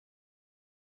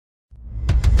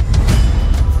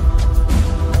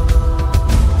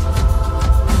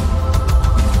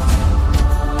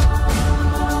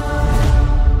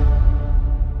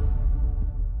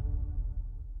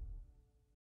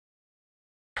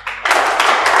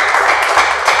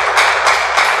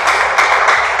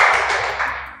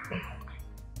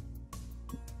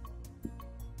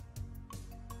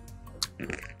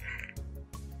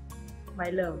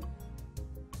love.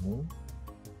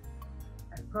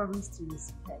 I promise to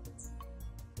respect,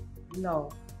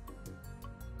 love,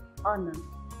 honor,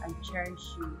 and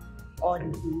cherish you all the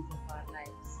days of our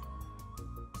lives.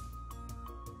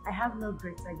 I have no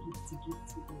greater gift to give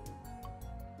to you,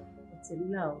 but your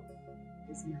love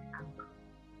is my anchor,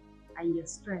 and your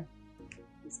strength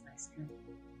is my strength.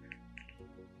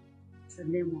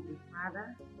 In the name of the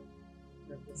Father,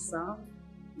 of the Son,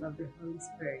 and of the Holy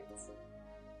Spirit.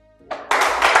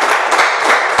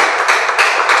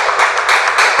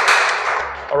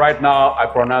 All right, now I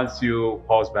pronounce you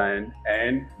husband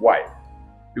and wife.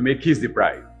 You may kiss the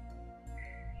bride.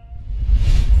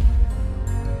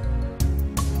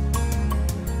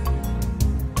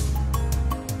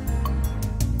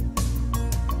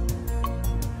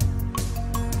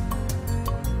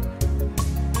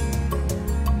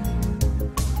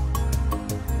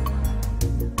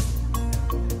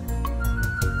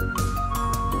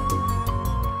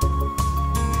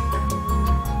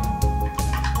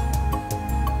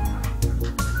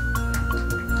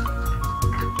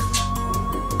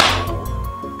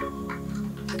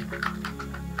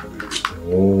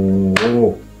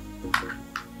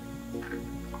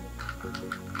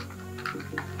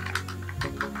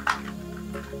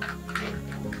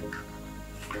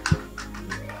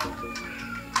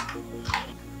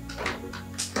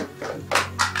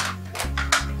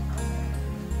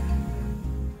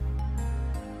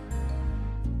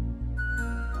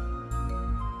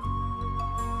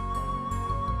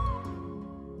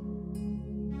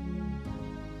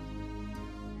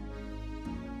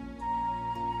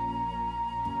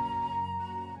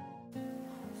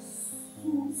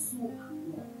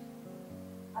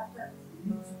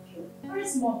 Very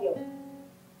small girl.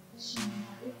 She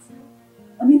narrates,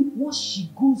 I mean, what she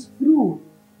goes through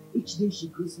each day she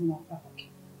goes home after work.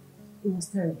 It was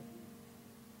terrible.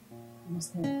 It was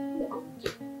terrible.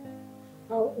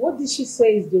 What did she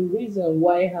say is the reason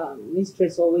why her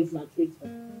mistress always maltreats her?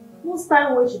 Most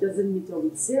time when she doesn't meet her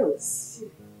with sales.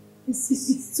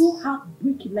 It's so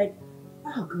heartbreaking. Like,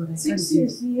 oh God, I can't do it.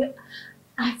 Seriously,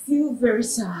 I feel very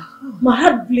sad. My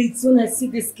heart bleeds when I see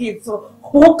these kids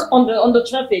walk on the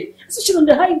traffic, especially on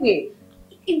the highway.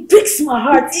 It breaks my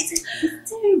heart. It's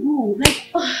terrible.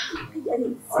 Like,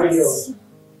 Hi, girls.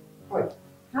 Hi.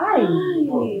 Hi.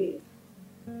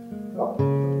 Oh.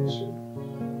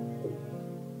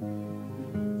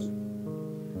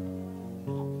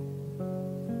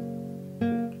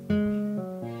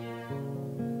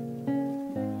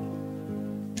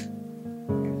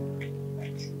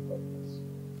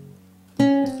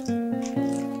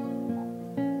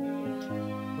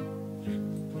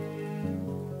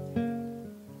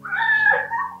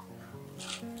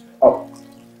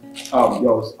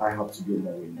 Girls, I have to go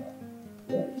my way now.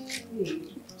 Right.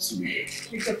 See you later.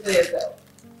 Speak up for yourself.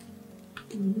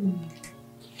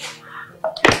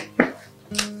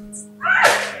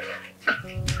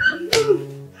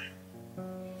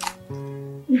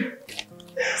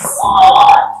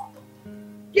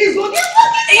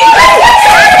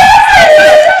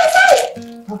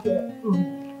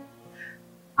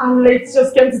 I'm late,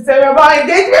 just came to tell you about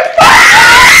engagement.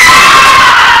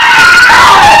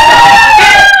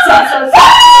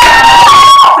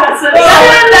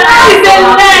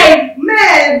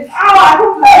 Man, I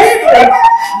don't believe it.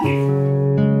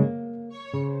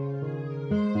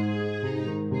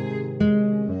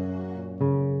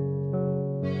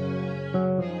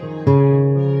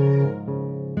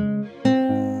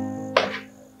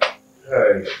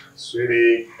 Hey,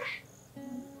 sweetie.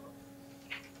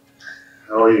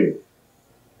 How are you?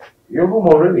 You're home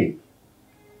already.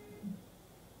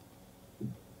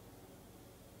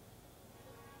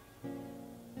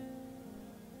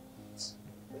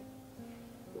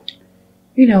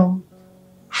 You know,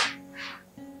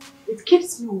 it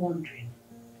keeps me wondering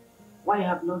why I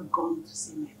have not gone to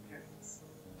see my parents.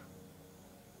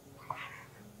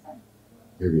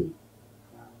 Baby,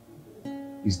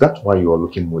 is that why you are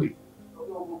looking moody?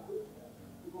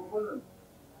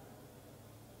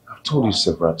 I've told you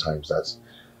several times that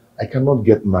I cannot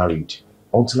get married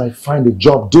until I find a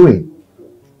job doing.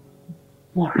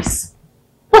 Morris,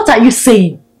 what are you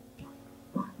saying?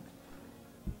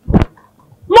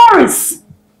 Morris!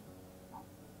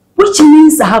 Which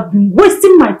means I have been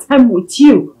wasting my time with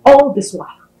you all this while.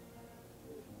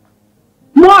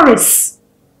 Morris!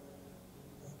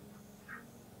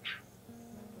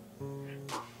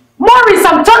 Morris,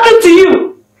 I'm talking to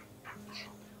you!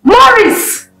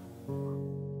 Morris!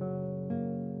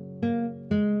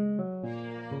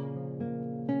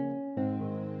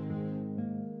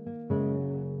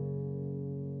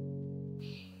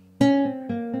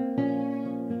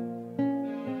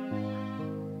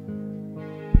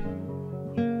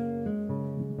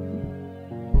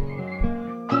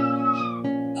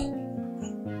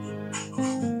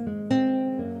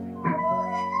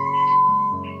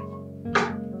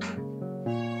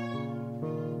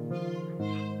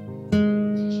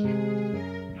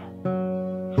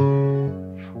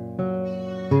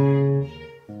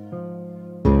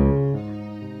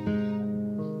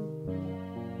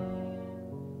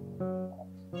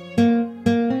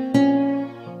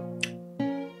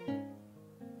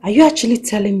 Are you actually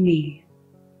telling me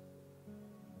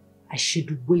I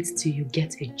should wait till you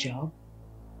get a job?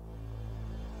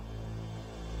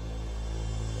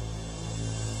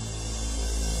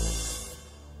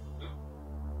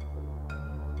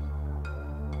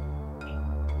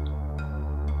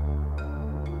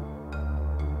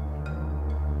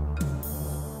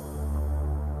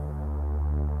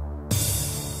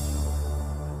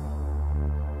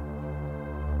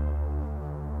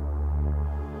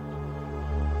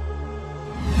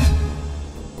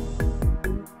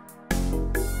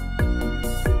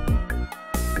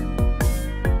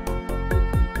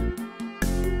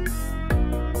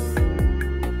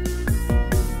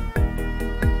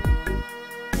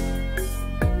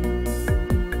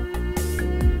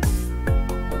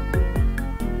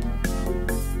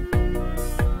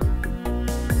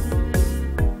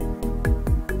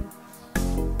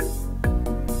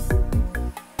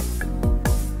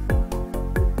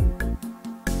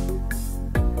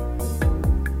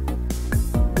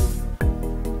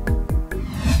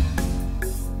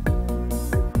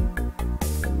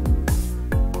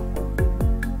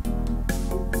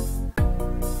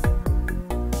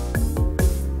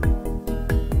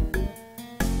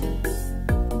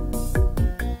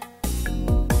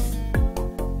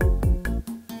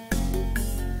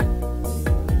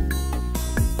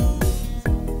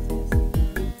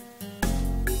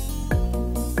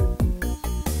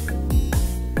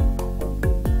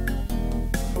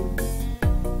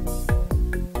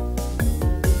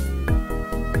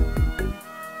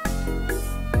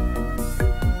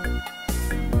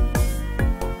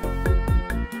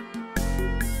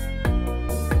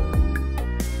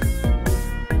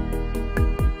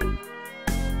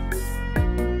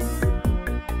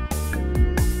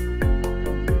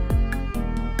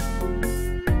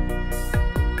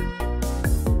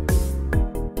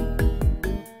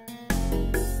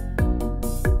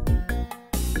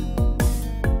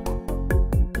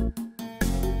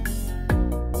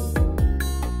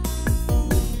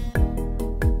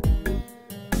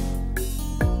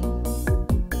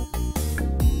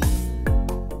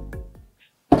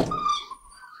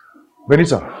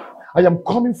 Benita, I am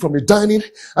coming from the dining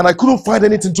and I couldn't find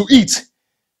anything to eat.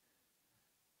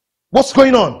 What's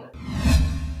going on?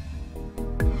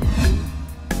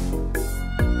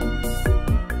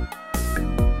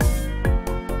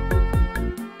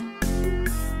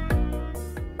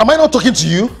 Am I not talking to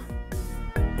you?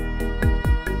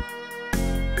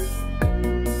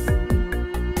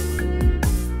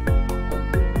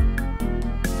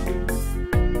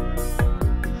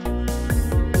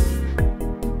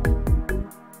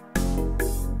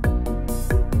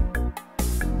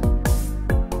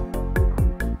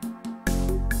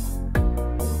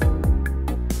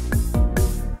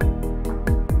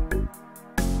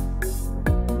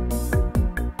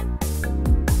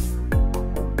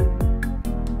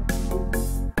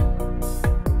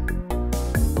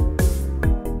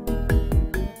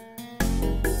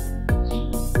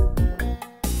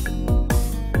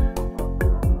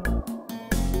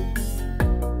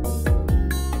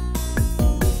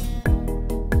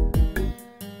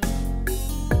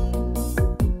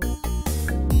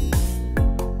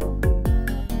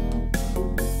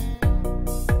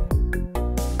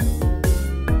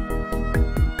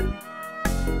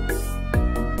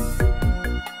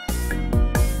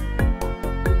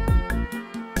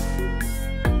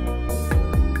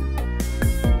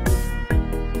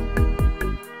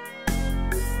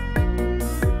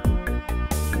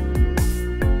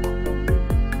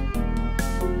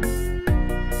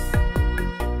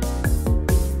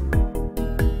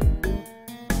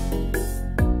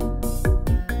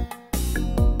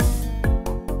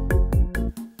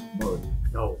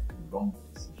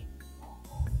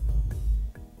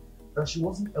 That she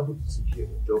wasn't able to secure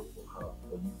a job for her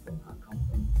or you from her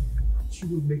company, she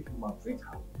would make you maltreat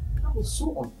her. That was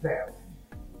so unfair.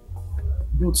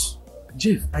 But,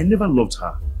 Jeff, I never loved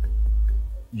her.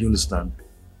 You understand?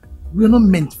 We are not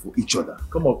meant for each other.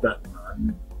 Come off that,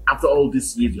 man. After all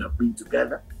these years you have been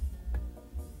together,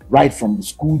 right from the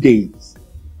school days.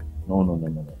 No.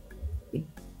 You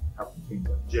have to think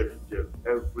that Jeff,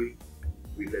 every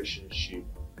relationship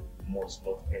must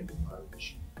not end in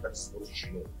marriage. That's what you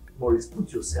should know. Maurice,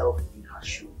 put yourself in her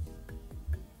shoes.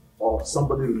 Or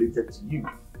somebody related to you.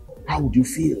 How would you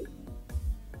feel?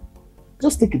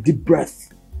 Just take a deep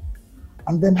breath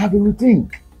and then have a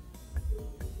rethink.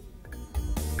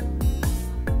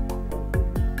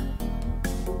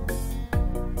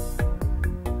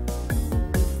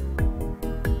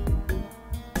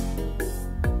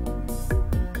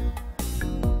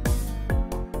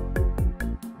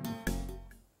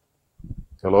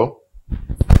 Hello?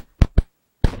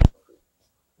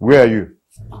 Where are you?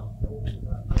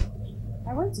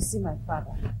 I went to see my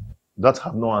father. That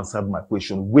have not answered my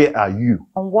question. Where are you?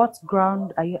 On what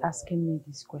ground are you asking me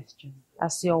this question?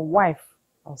 As your wife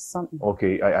or something?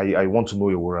 Okay, I want to know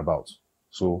your whereabouts.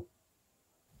 So?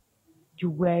 You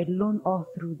were alone all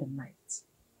through the night.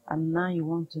 And now you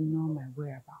want to know my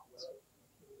whereabouts.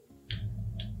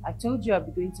 I told you I'll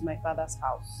be going to my father's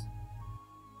house.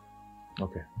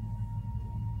 Okay.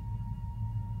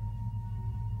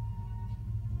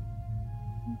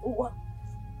 What?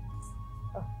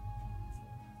 Oh.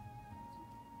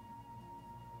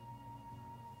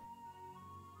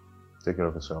 Take care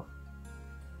of yourself.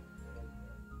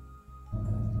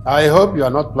 I hope you are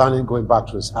not planning going back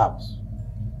to his house.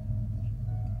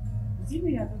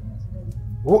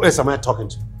 Who else am I talking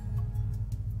to?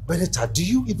 Benita, do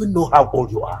you even know how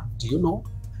old you are? Do you know?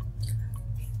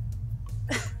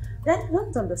 Then I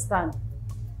don't understand.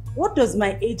 What does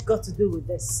my age got to do with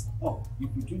this? Oh, if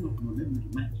you do not know, let me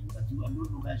remind you that you are no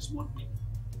longer a small baby.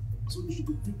 So you should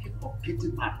be thinking of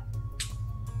getting married.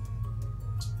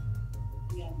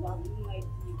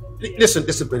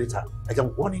 Listen, Benita. I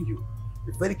am warning you.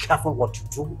 Be very careful what you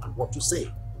do and what you say.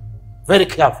 Very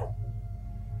careful.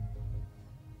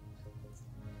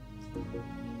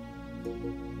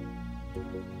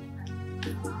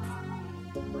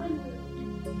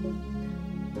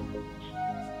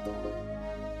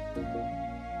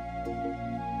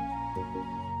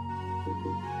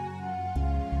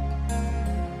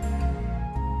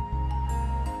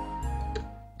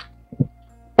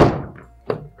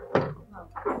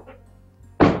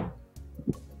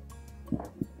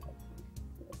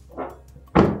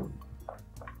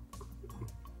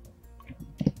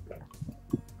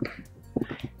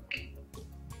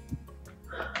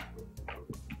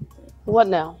 What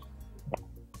now?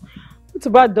 What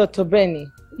about Dr. Benny?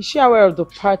 Is she aware of the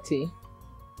party?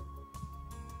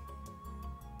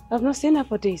 I've not seen her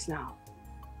for days now.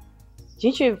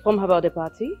 Didn't you inform her about the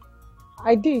party?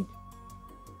 I did.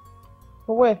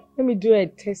 But well, let me do a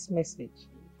text message.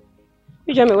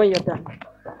 You join me when you're done.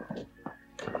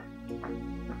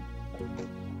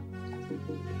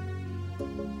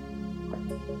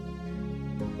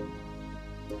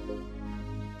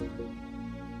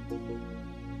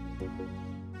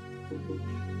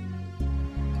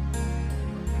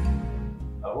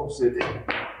 I won't say that.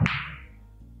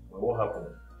 But what happened?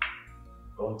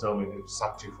 Don't tell me they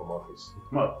sacked you from office.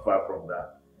 Not far from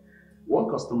that. One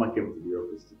customer came to the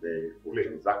office today for a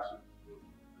transaction.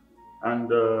 And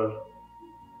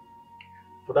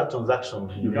for that transaction,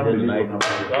 he didn't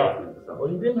Well,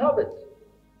 he didn't have it.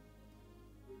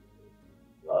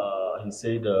 He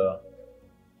said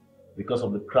because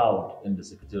of the crowd in the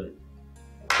secretariat.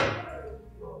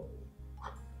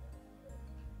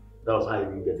 That was how he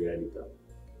didn't get the ID card.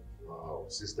 Wow,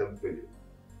 system failure.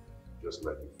 Just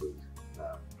like you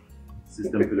thought.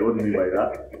 System failure, what do you mean by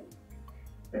that?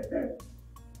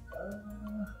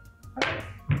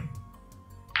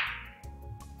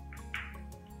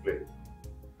 Play.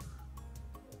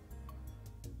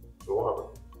 So what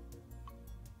happened?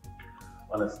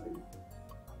 Honestly,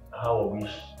 how I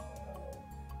wish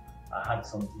I had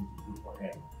something to do for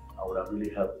him. I would have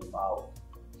really helped him out.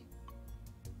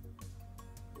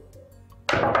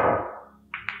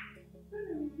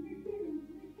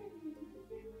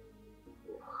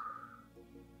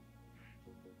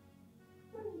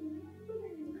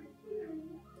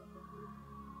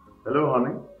 Hello,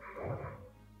 honey.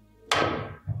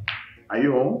 Are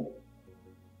you home?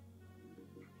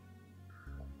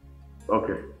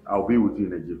 Okay, I'll be with you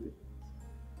in a jiffy.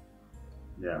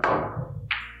 Yeah.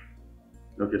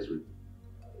 Okay, sweet.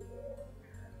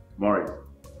 Morris,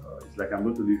 it's like I'm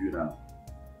going to leave you now.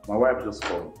 My wife just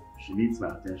called. She needs my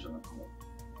attention at home.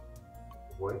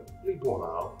 Boy, you go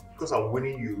now. Because I'm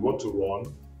winning you want to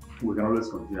run. We can always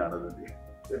continue another day.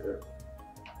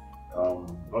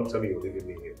 Don't tell me you're leaving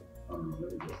me here. Let me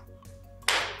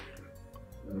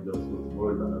just go.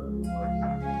 Tomorrow is another day.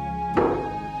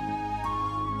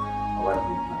 My wife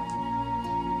needs my attention.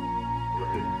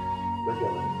 Okay. Let's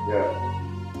get it. Yeah.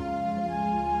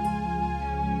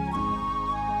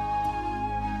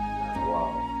 Wow.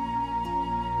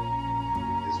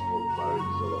 This is what marriage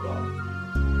is all about.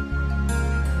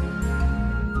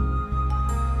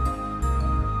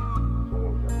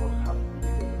 Someone cannot have to be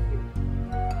in the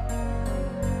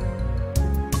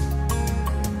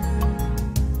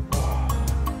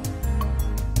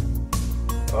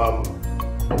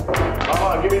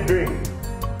Mama, give me a drink.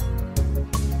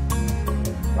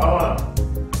 Mama.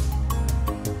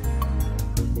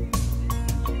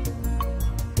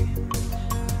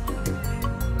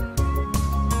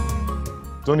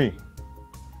 Tony,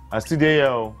 I still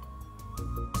there.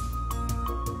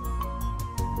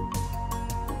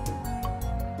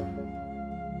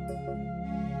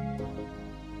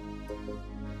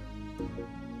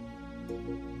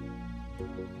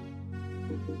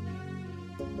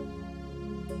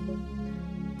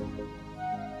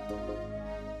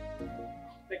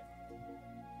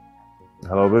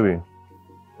 Hello, baby.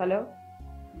 Hello?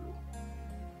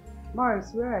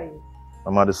 Morris, where are you?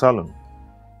 I'm at the salon.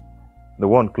 The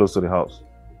one close to the house.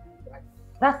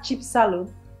 That cheap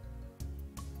salon?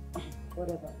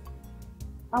 Whatever.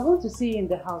 I want to see you in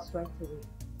the house right away.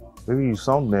 Baby, you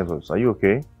sound nervous. Are you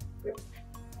okay?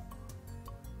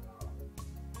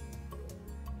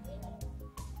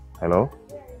 Hello?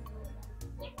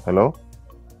 Hello?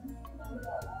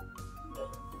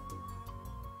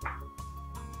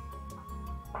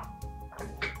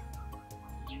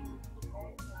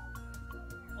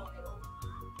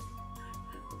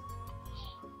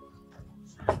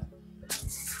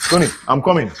 Tony, I'm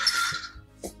coming.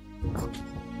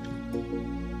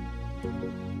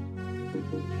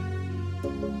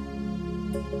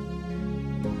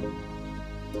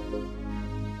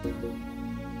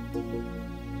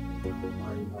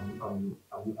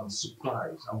 I'm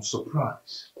surprised. I'm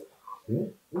surprised. Yeah?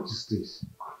 What is this?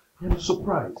 I'm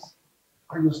surprised.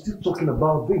 And you're still talking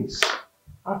about this.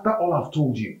 After all I've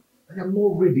told you, I am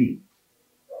not ready.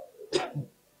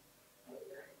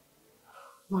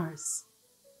 Morris,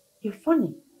 you're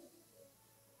funny.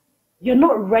 You're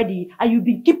not ready and you've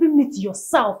been keeping me to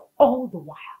yourself all the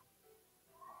while.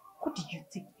 What did you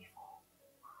take me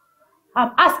for?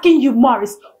 I'm asking you,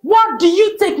 Morris, what do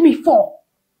you take me for?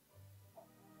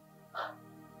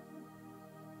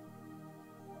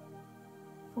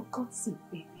 For God's sake,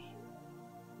 baby,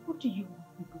 what do you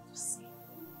want people to say?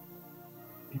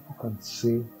 People can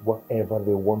say whatever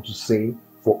they want to say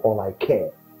for all I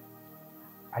care.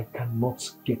 I cannot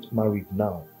get married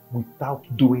now without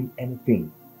doing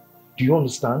anything. Do you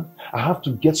understand? I have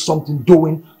to get something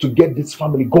doing to get this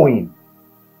family going.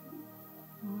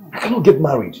 I cannot get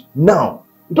married now.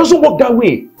 It doesn't work that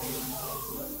way.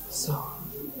 So,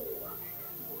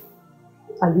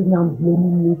 are you now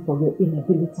blaming me for your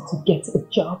inability to get a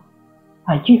job?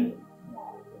 Are you?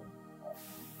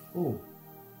 Oh.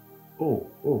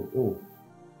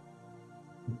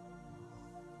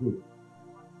 Wait.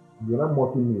 You're not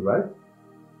mocking me, right?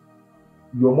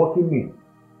 You're mocking me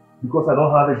because I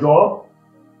don't have a job?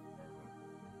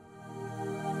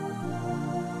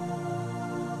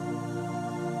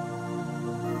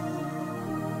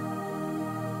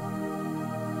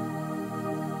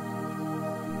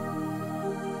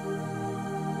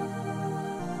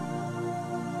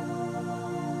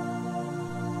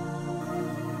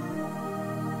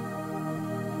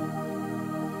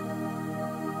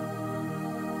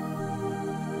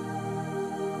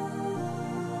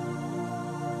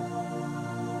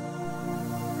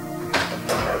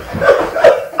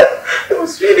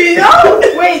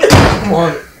 Wait! Come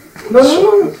on. No.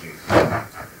 Why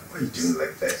are you doing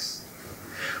like this?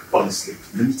 Honestly,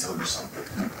 let me tell you something.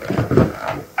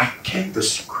 I can't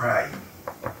describe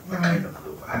what kind of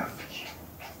love I have for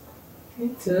you.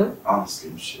 Me too. Honestly,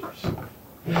 I'm serious.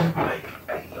 Like, I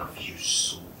love you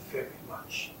so very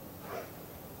much.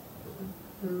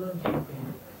 I love you,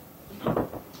 babe.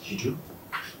 You do?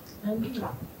 I do.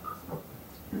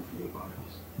 You're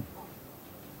honest.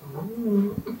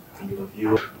 I love you.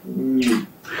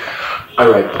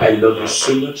 Alright, I love you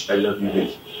so much. I love you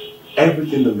with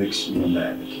everything that makes you a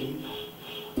man, okay?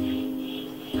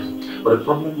 But the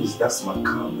problem is that's my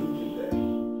comment in there.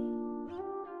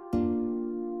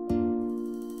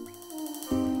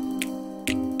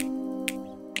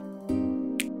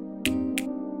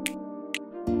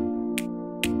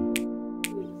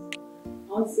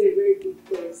 I want to say a very big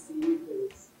thanks to you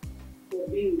girls for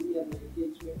being with me at my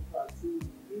engagement party.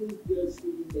 You girls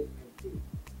really make my day.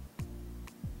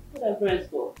 What are friends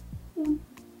for? Don't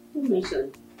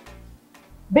mention.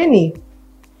 Benny,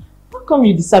 how come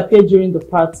you disappeared during the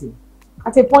party?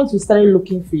 At a point we started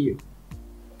looking for you.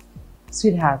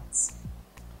 Sweetheart,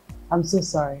 I'm so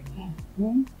sorry.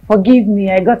 Forgive me,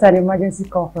 I got an emergency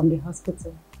call from the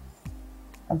hospital.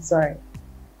 I'm sorry.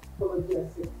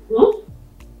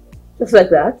 Just like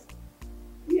that?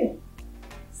 Yeah.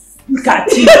 Look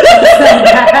at you.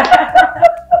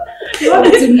 You want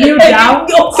me to kneel down?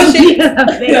 Who's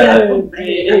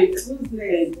next?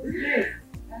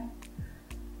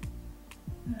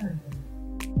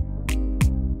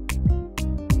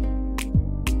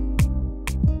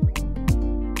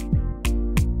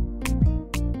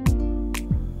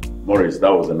 Morris, that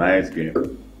was a nice game.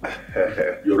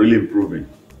 You're really improving.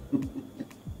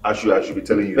 I should be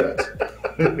telling you that.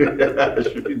 I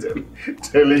should be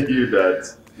telling you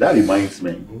that. That reminds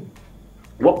me.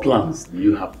 What plans do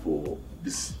you have for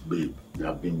this babe you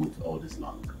have been with all this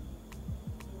long?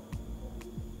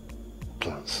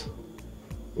 Plans?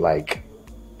 Like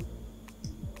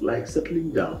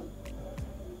settling down.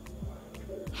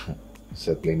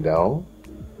 Settling down?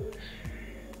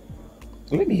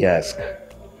 Let me ask.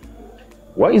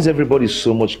 Why is everybody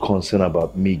so much concerned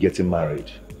about me getting married?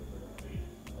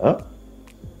 Huh?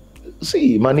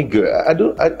 See, my nigga, I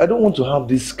don't want to have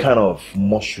this kind of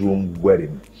mushroom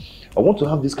wedding. I want to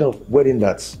have this kind of wedding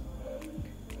that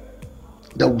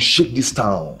will shake this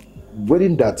town.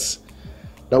 Wedding that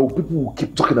people will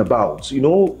keep talking about. You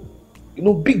know,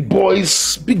 big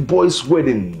boys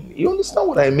wedding. You understand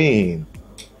what I mean?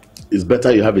 It's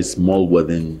better you have a small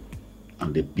wedding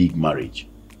and a big marriage,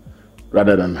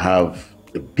 rather than have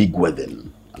a big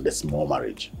wedding and a small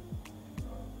marriage.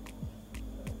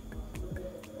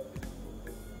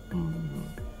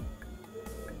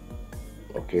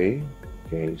 Okay,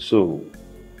 so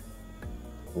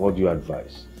what do you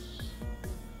advise?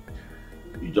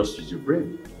 You just use your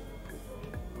brain.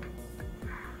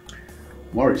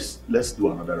 Morris, let's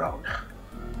do another round.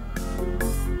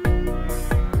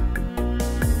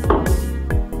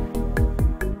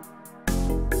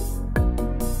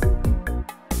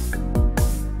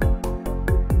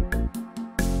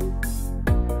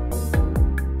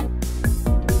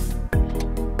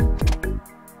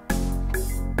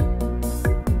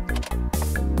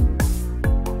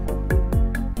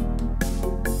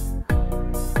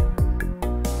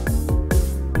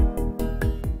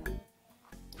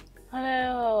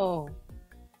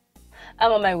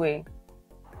 I'm on my way.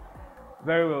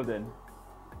 Very well then.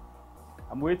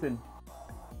 I'm waiting.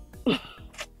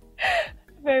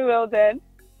 Very well then.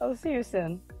 I'll see you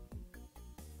soon.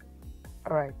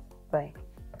 Alright, bye.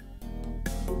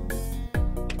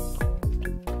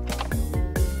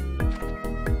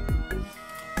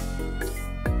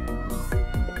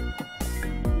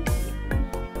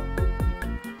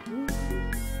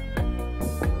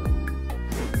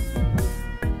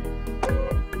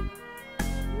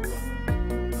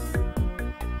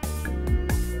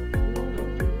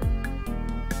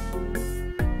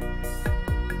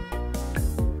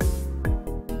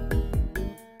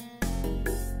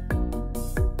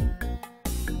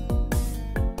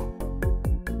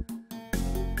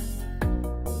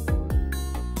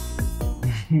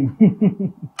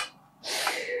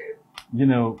 You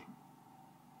know,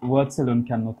 words alone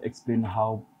cannot explain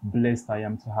how blessed I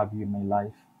am to have you in my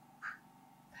life.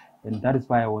 And that is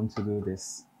why I want to do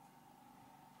this.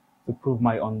 To prove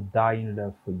my undying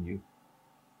love for you.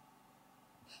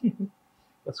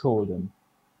 Let's hold them.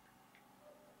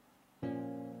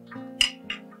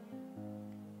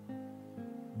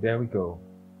 There we go.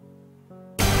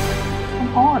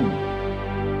 Come on.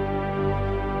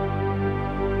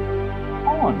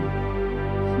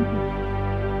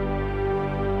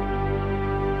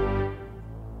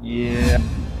 Yeah.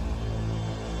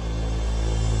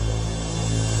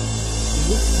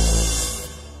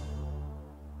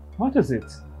 What is it?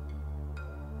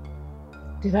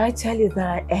 Did I tell you that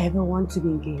I ever want to be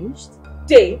engaged?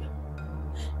 Dave,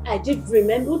 I did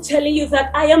remember telling you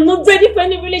that I am not ready for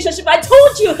any relationship. I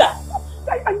told you that.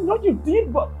 I know you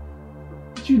did, but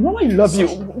you know I love you.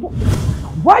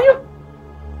 Why are you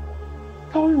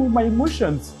toying with my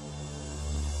emotions?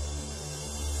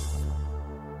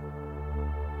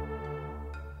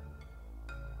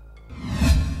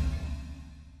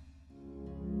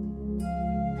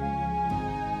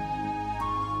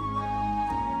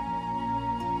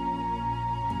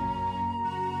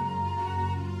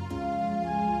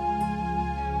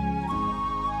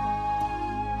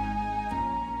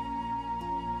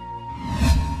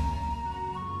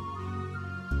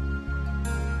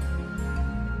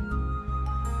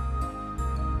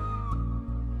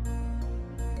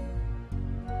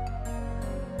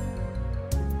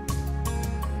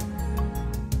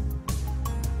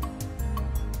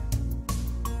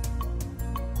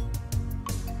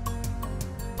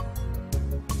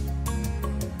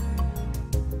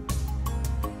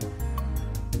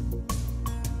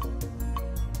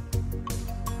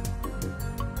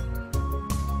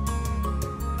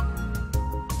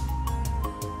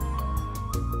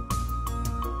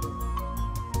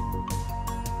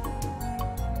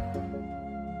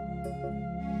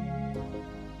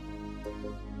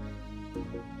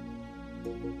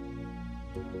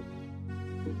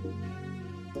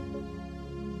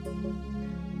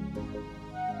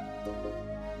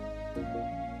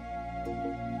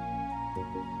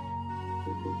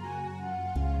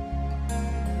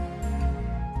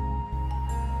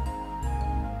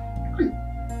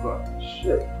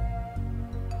 Shit.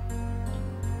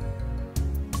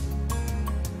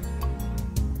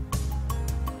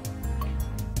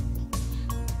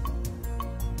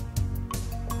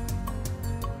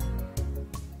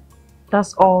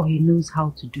 That's all he knows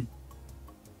how to do.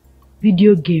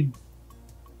 Video game.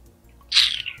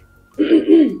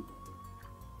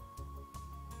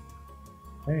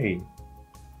 Hey,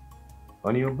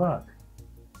 on your back.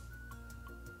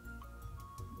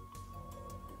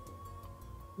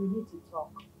 We need to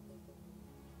talk.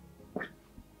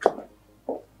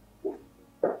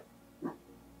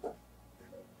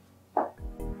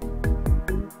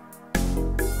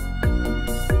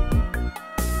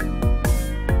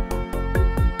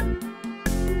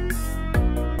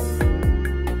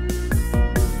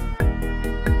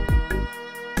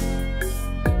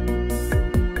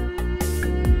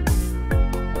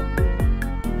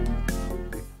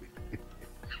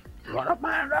 Run up,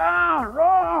 man, run,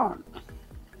 run!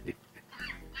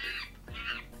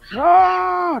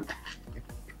 Run!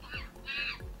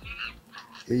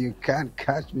 You can't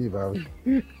catch me, Bobby.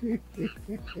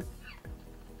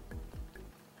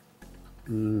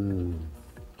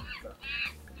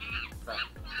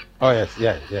 Oh, yes,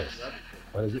 yes.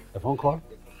 What is it? A phone call?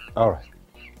 All right.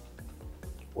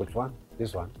 Which one?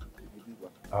 This one?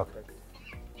 Okay.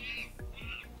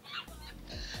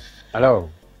 Hello.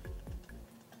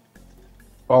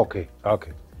 Okay.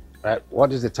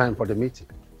 What is the time for the meeting?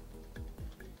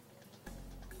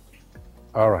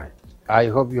 All right. I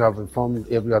hope you have informed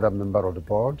every other member of the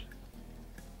board.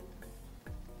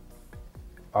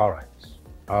 All right.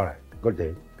 Good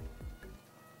day.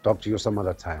 Talk to you some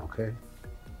other time, okay?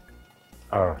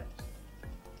 All right.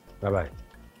 Bye-bye.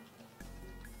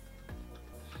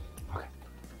 Okay.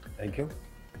 Thank you.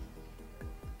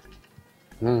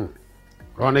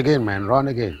 Run again, man. Run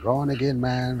again. Run again,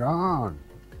 man. Run.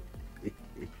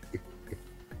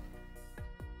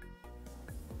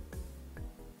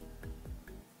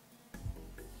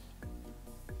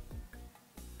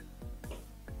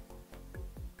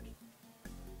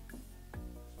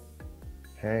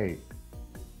 Hey.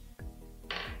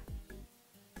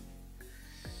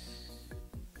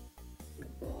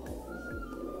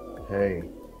 Hey.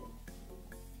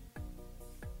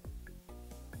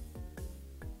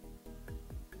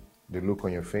 The look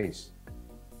on your face.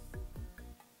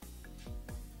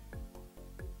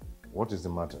 What is the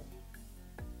matter?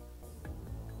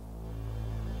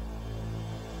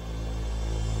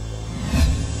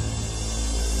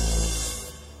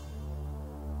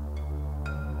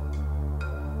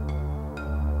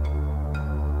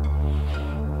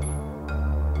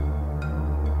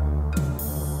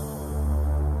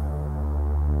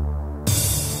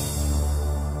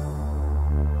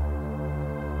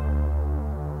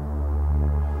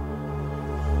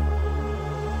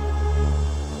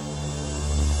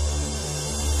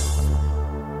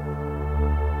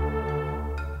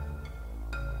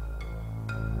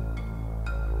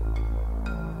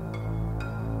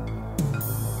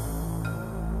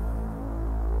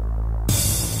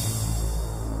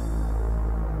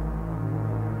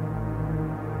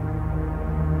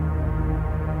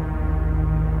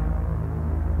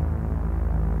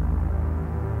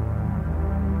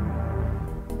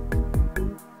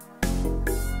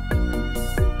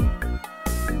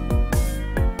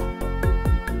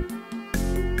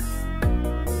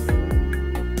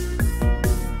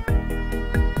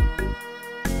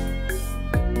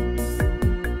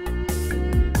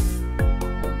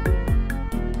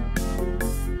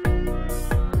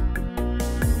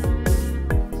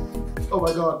 Oh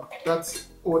my God,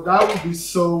 that would be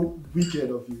so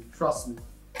wicked of you. Trust me.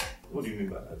 What do you mean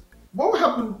by that? What would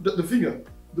happen? The finger,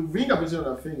 the ring I've been seeing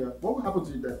on that finger. What would happen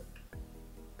to you then?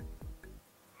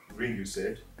 Ring, you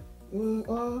said?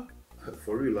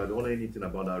 For real, I don't know anything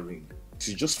about that ring.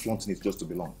 She's just flaunting it just to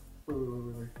belong.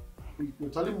 Wait. You're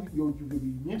telling me you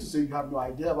mean to say you have no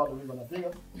idea about the ring on that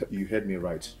finger? You heard me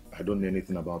right. I don't know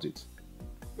anything about it.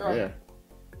 Yeah.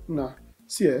 Nah.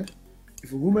 See,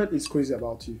 if a woman is crazy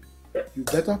about you, you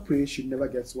better pray she never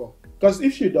gets well. Because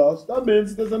if she does, that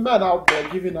means there's a man out there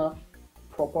giving her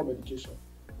proper medication.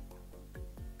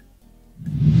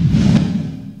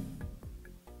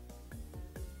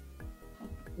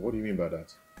 What do you mean by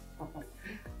that?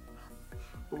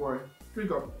 Don't worry.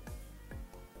 Drink up.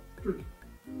 Drink.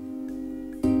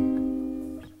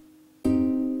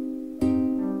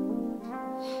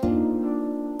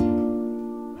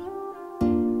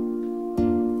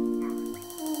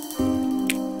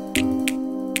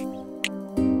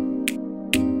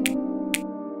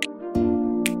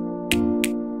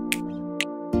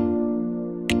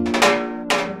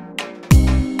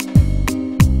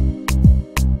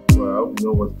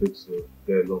 Know what it takes to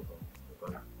get a loan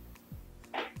from the bank.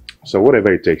 So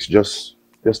whatever it takes, just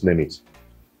name it.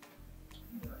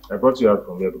 I brought you out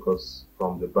from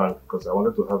the bank because I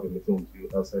wanted to have a meeting with you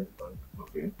outside the bank.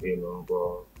 Okay.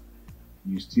 But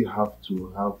you still have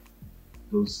to have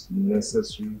those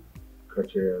necessary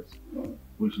criteria,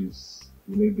 which is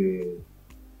you need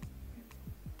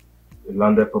a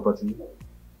landed property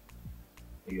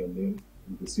in your name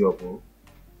with the CFO,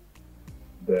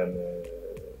 then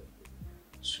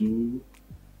 2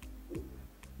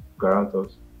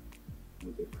 guarantors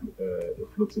with a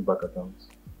floating bank account.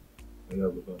 And you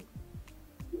have a bank.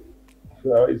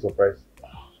 So are you surprised?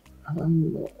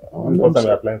 I'm First time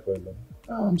you're applying for a loan.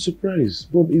 I'm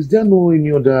surprised. But is there no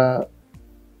any other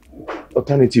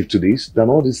alternative to this than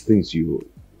all these things you...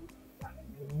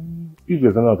 If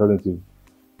there's an alternative,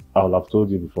 I would have told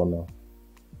you before now.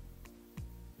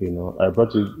 You know, I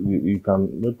brought you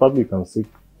can, probably you can seek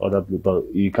other people,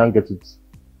 but you can't get it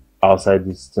outside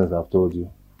these things I've told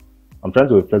you. I'm trying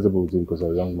to be flexible with you because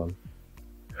you're a young man.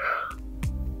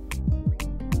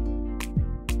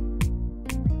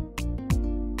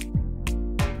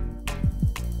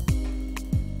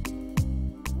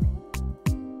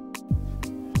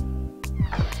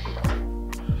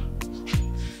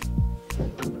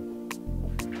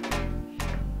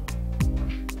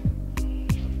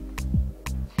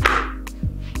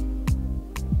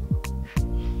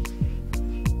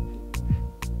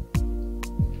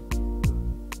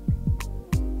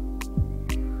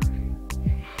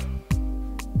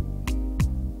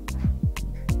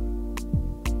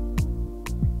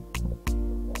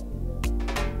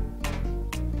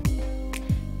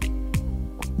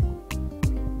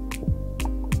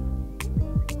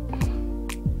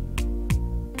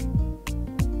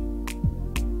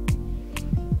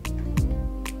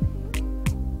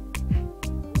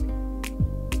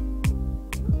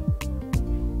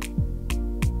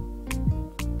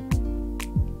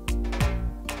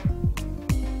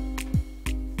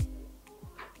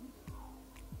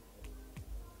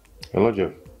 Hello,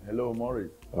 Jeff. Hello,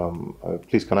 Maurice.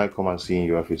 Please, can I come and see you in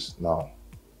your office now?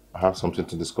 I have something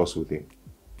to discuss with you.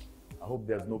 I hope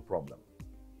there's no problem.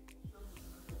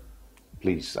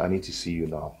 Please, I need to see you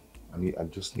now. I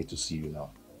just need to see you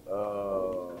now.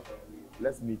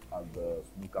 Let's meet at the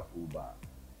snooker pool bar.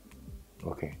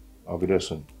 Okay, I'll be there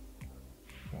soon.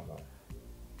 Bye-bye.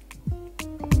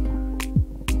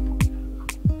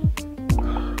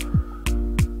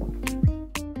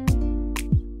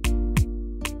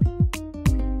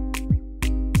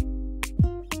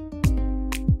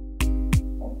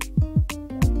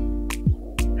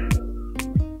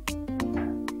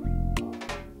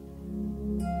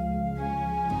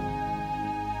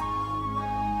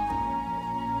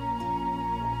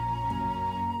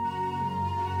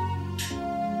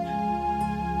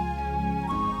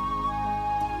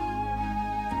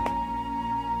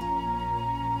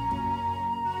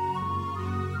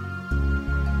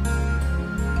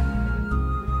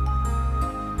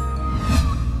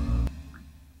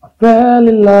 Fell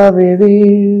in love with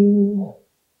you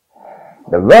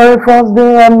the very first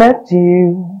day I met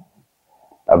you.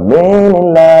 I've been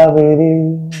in love with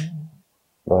you,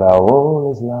 but I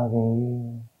always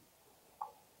loving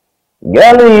you.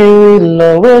 Girl, you will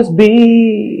always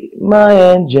be my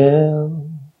angel.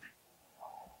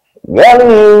 Girl,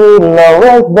 you will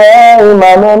always be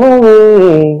my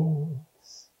memory.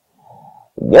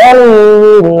 Girl,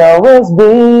 you will always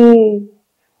be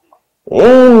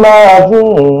in my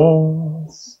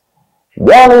dreams.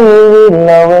 Girl, you will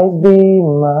always be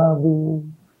my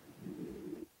boo.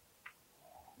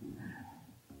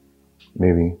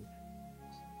 Baby,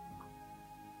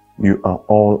 you are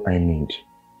all I need.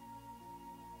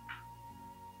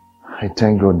 I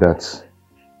thank God that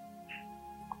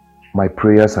my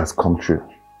prayers has come true.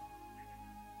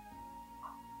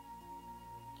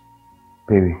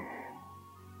 Baby,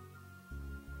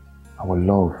 our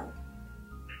love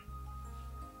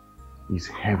is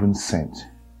heaven sent.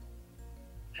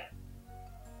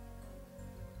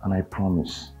 And I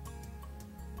promise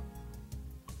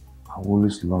I will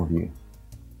always love you.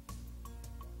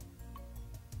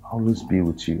 I'll always be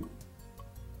with you.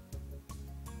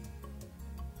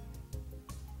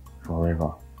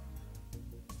 Forever.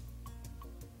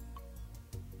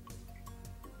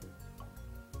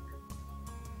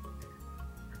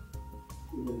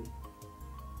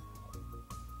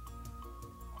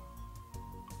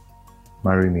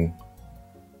 Marry me,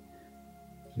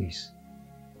 please.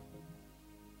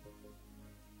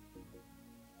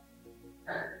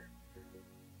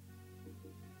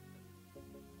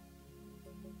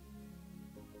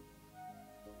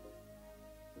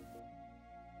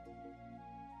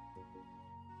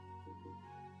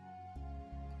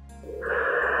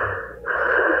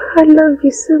 I love you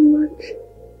so much.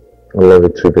 I love you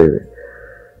too, baby.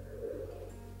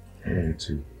 I love you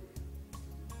too.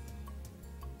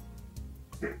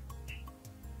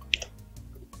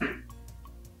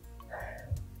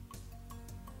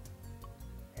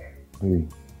 Baby,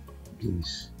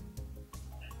 please.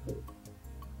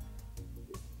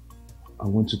 I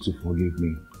want you to forgive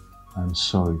me. I'm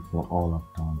sorry for all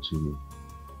I've done to you.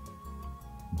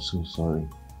 I'm so sorry.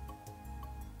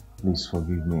 Please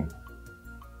forgive me.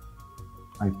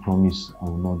 I promise I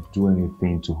will not do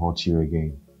anything to hurt you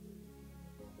again.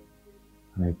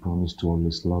 And I promise to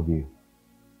always love you.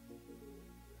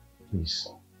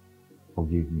 Please,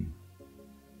 forgive me.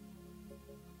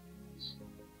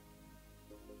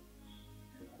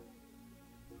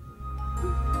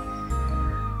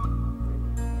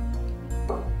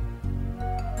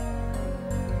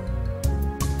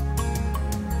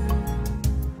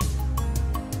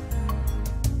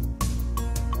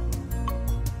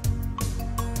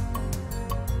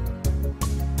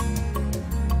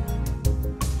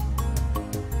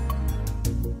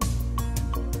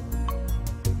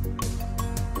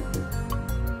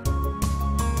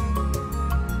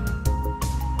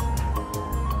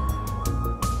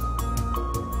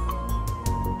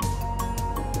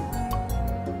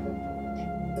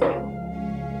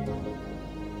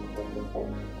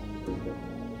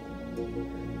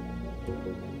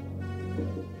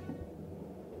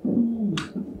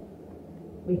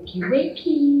 Wakey,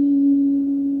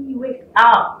 wakey, wake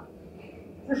up.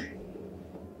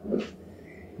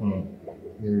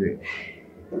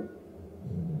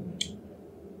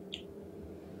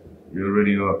 You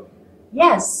already up?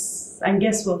 Yes, and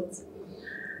guess what?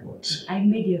 What? I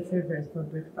made your favorite for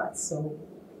breakfast, so.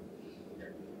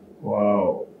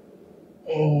 Wow.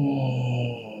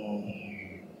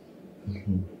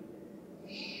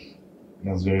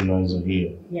 That's very nice of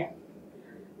you. Yeah.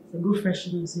 So go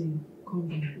freshen up so you come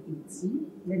back and eat. See?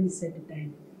 Let me set the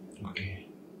time. Okay.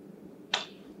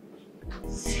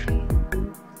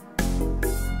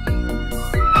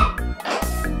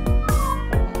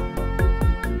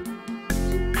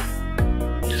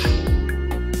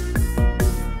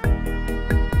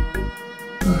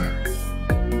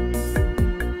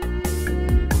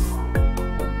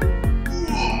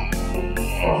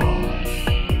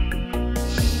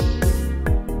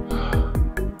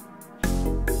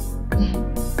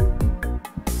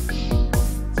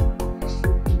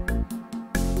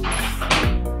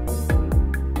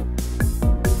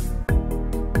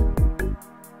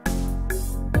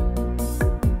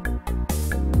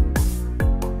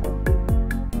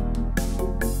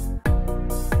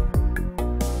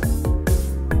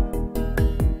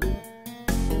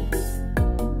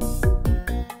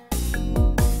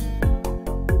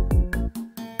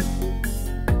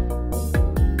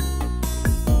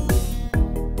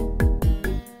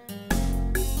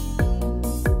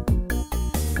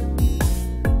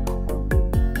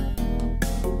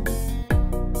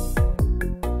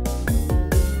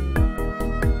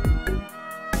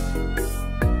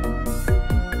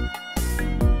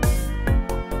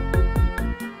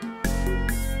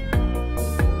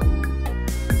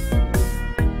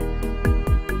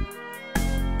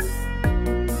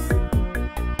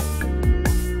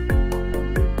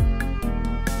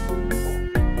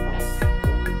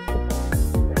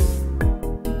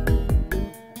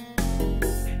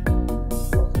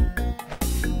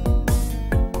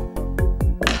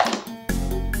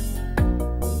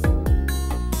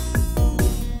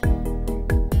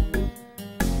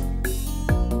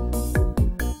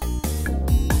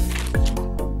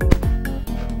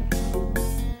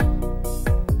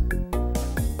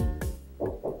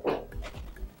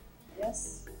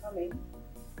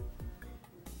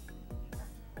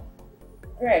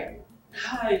 Greg.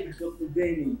 Hi, Dr.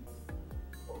 Benny.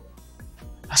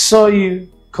 I saw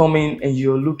you coming and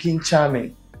you're looking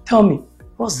charming. Tell me,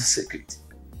 what's the secret?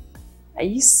 Are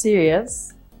you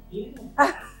serious? Yeah.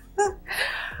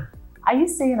 Are you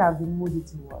saying I've been moody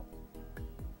to work?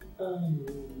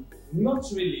 Not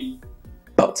really.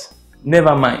 But,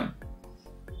 never mind.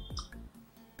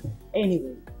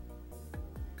 Anyway,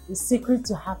 the secret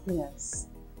to happiness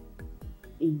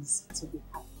is to be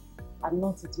happy and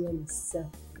not to dwell in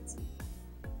self-pity.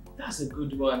 That's a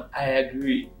good one, I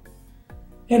agree.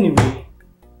 Anyway,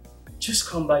 just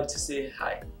come by to say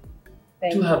hi.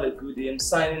 Thank Do you. have a good day. I'm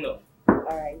signing off.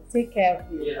 Alright, take care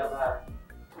of you. Yeah, bye.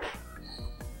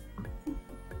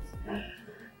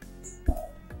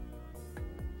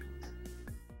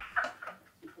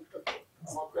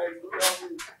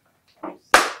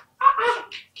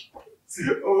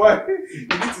 Oh, why? You need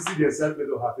to see the excitement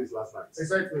of her face last night.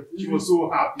 Excitement. She was so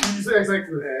happy. You say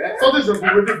excitement. Something just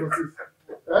been waiting for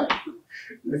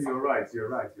this. You're right. See,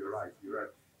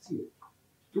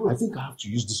 I think I have to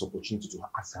use this opportunity to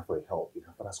ask her for help in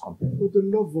her father's company. For the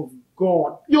love of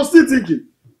God. You're still thinking.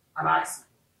 And ask.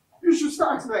 You should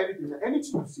start asking her anything.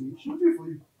 Anything you see, she'll do it for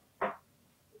you.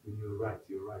 You're right.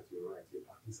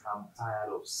 At least I'm tired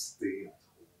of staying at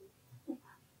home.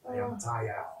 I am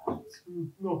tired.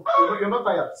 No, you're not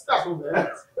tired. Stay at home, man.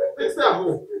 Stay at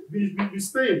home. be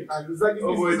staying. And it's like,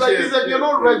 Oh, it's like you're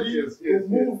not ready to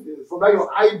move from that your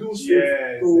idle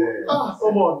state to,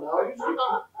 come on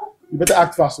now. You better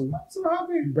act fast. You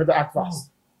better act fast.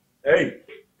 Hey,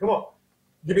 come on.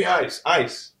 Give me ice.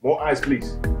 Ice. More ice,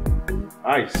 please.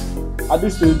 Ice. At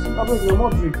this stage, I mean, you're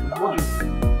not drinking. You're not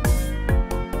drinking.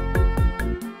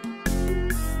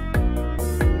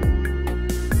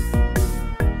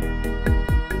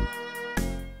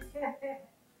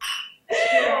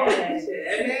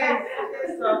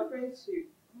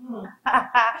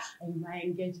 And my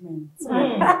engagement. So,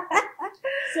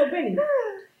 Benny,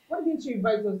 why didn't you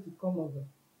invite us to come over?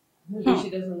 Maybe she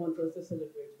doesn't want us to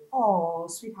celebrate with. Oh,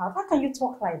 sweetheart, how can you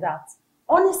talk like that?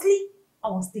 Honestly, I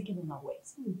was taken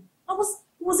unawares. It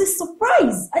was a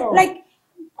surprise.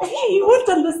 You won't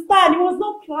understand. It was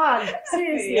not planned.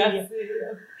 Seriously.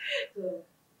 So,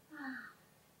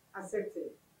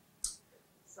 accepted.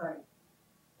 Sorry.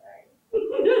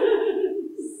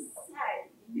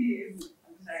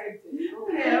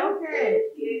 Okay.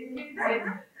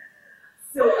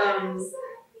 So,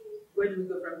 where do we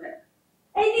go from there?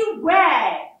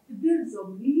 Anywhere. Depends on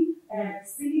me.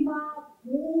 Cinema,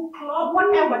 pool, club,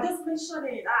 whatever. Just mention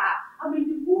it. I'm in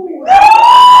the mood.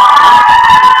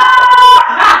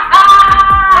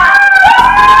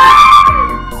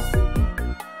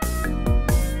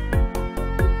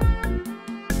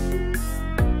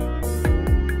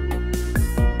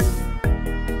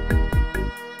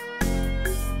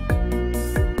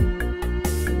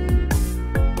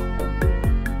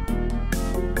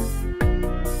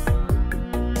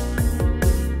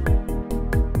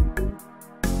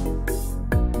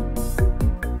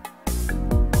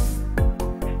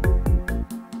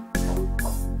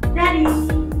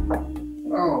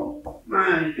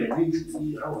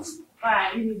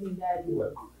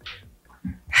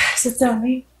 So tell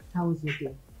me, how was your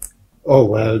day? Oh,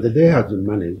 well, the day has been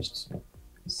managed.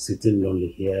 Sitting lonely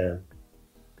here,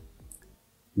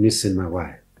 missing my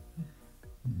wife.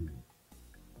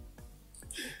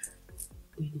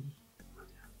 Daddy,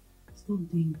 stop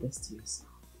doing this to yourself.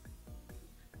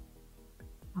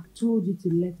 I've told you to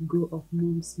let go of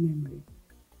mom's memory.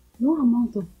 No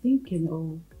amount of thinking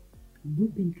or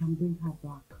weeping can bring her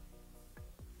back.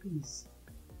 Please.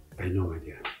 I know, my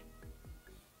dear.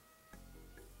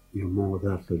 Your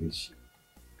mother, Felicia,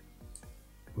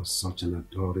 was such an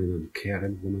adoring and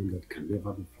caring woman that can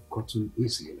never be forgotten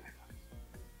easily like that.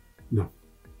 No,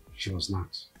 she was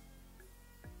not.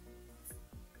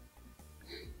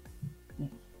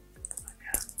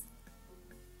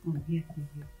 I'm here for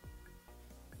you.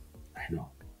 I know.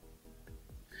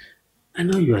 I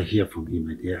know you are here for me,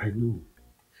 my dear. I know.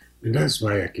 And that's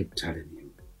why I keep telling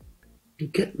you to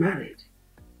get married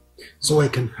so I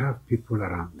can have people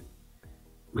around me.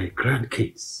 My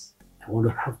grandkids, I want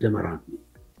to have them around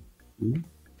me.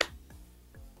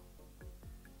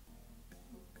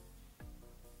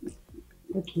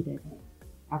 Okay, Daddy.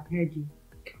 I've heard you.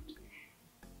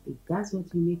 If that's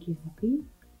what will make you happy,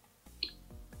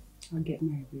 I'll get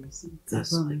married very soon.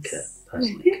 That's my care. That's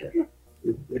my care.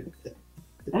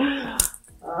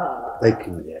 Thank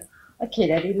you, my dear. Okay,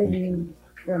 Daddy, let me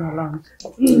run along.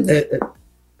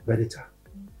 Benita,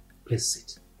 please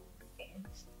sit.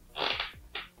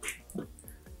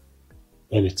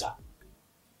 Benita,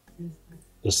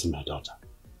 listen, my daughter.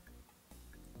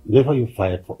 Never you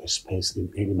fight for a space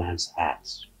in any man's heart.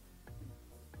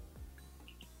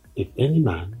 If any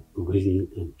man really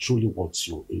and truly wants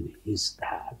you in his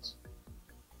heart,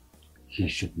 he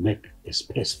should make a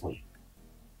space for you.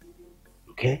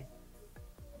 Okay?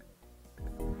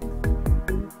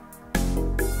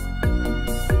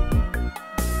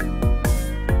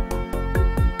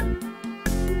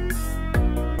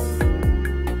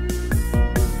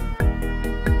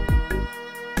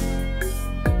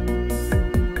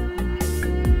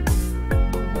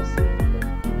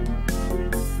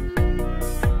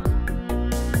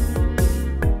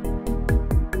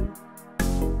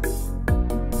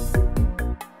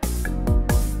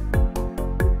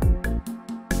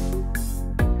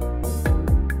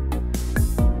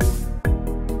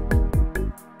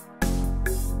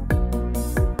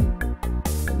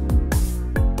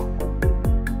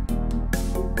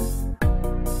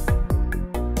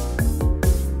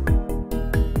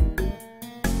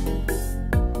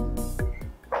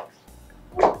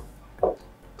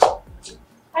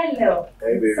 Hello.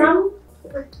 Hey, baby. Sam?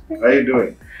 How you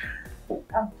doing?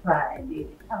 I'm fine, baby.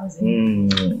 How was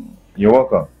it? You're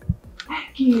welcome.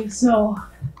 Thank you. So,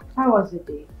 how was your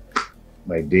day?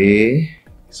 My day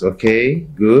is okay,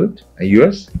 good. And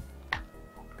yours?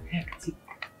 Hectic.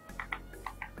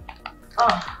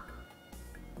 Oh,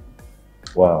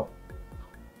 Wow.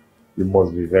 You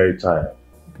must be very tired.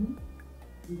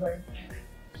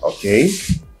 Okay.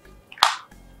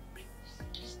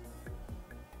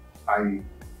 I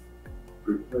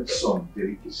prepared some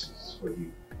delicacies for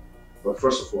you. But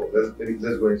first of all, let's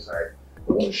go inside. I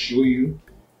want to show you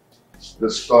the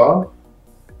star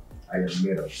I am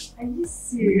made of. Are you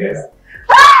serious? Yeah.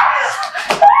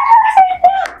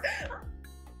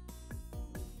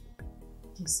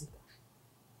 Jessica,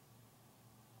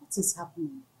 what is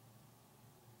happening?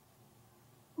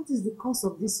 What is the cause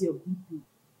of this your BP?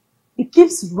 It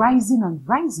keeps rising and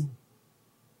rising.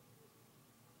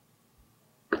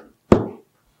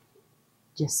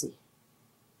 Jessie,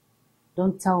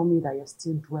 don't tell me that you're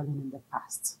still dwelling in the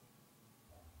past.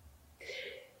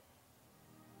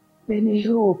 Benny,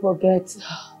 who will forget?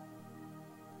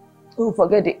 Who will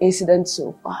forget the incident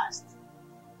so fast?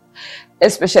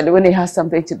 Especially when it has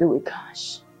something to do with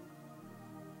cash.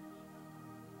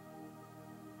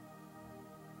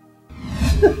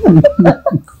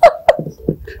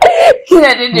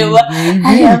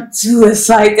 I am too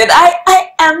excited.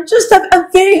 I'm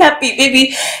very happy,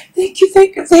 baby. Thank you.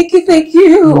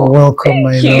 You're welcome,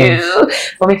 my love. Thank you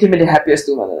for making me the happiest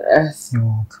woman on earth. You're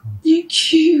welcome.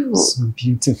 Thank you. So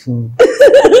beautiful.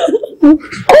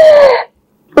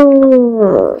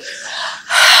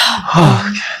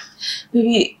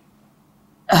 Baby,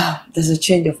 there's a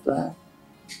change of plan.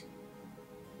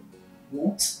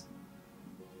 What?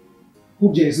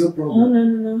 Hope there is no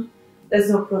problem. No. There's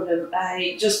no problem.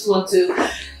 I just want to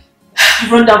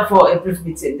run down for a brief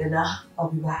meeting, then I'll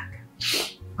be back.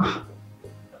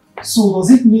 So does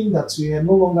it mean that we are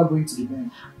no longer going to the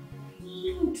bank?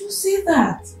 No, don't say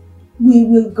that. We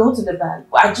will go to the bank.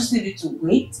 I just need you to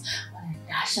wait. When I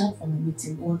dash out from the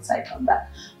meeting, once I come back,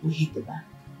 we hit the bank.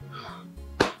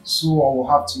 So I will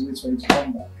have to wait for you to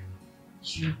come back.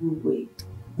 You will wait.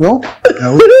 Well,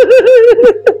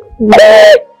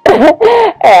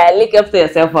 Look after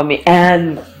yourself for me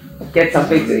and get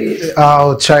something to eat.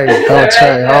 I'll try.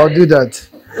 I'll do that.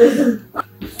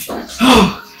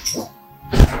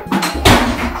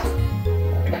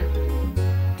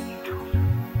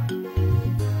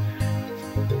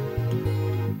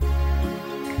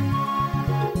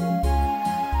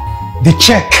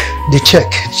 The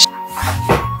check.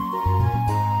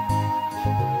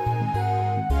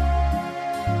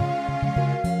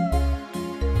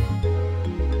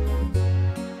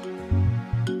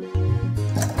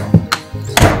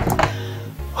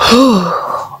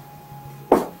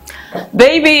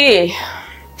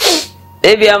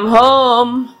 Baby, I'm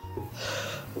home.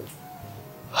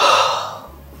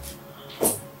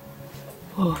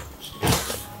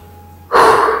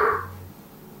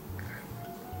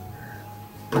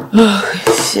 Oh,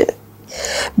 shit.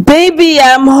 Baby,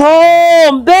 I'm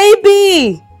home.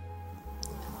 Baby.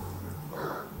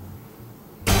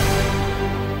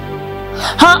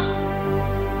 Huh?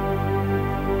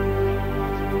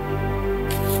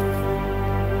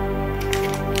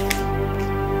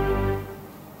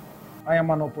 I am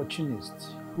an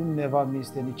opportunist who never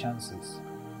missed any chances.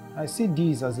 I see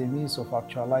this as a means of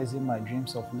actualizing my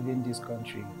dreams of leaving this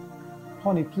country.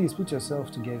 Honey, please put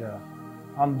yourself together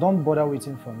and don't bother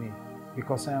waiting for me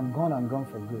because I am gone and gone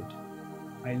for good.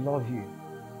 I love you,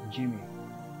 Jimmy.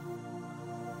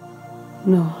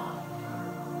 No.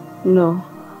 No.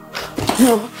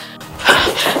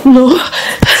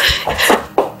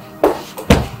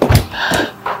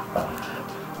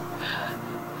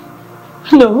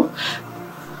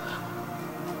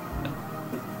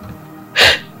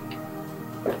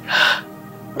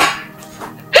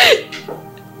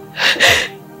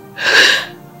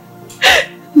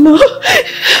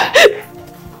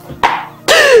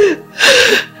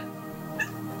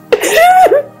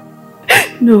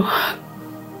 No.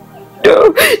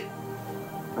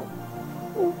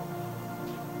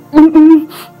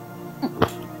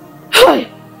 Hi.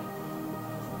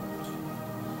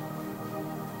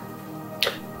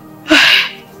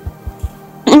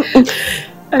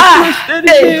 I trusted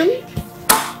him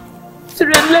to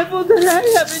the level that I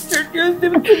have introduced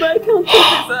him to my account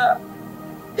officer.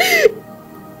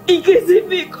 In case if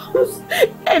he comes,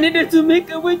 I needed to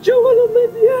make a withdrawal on my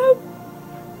behalf.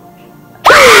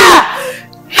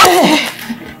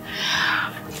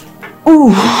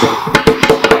 Ooh.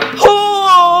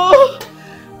 Oh.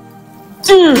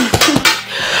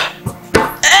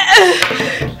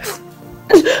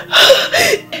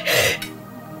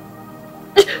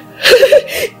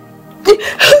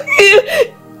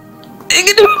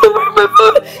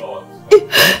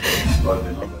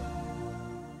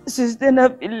 Since then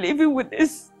I've been living with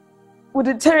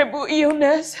a terrible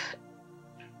illness.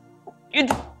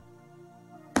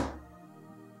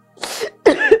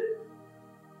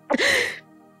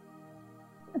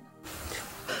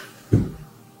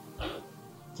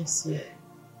 Jesse,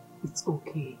 it's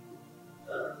okay.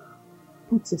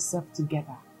 Put yourself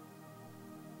together.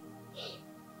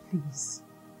 Please,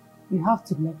 you have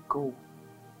to let go.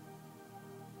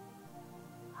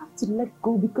 You have to let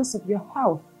go because of your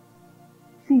health.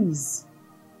 Please.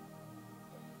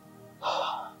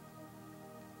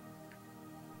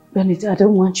 Benita, I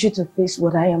don't want you to face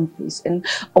what I am facing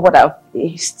or what I've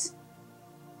faced.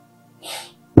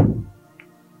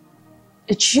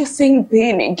 Do you think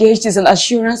being engaged is an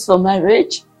assurance for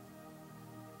marriage?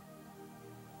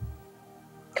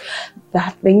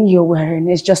 That thing you're wearing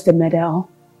is just a medal.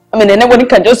 I mean, anybody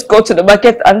can just go to the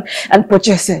market and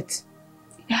purchase it.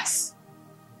 Yes.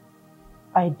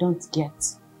 I don't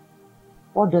get.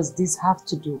 What does this have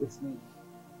to do with me?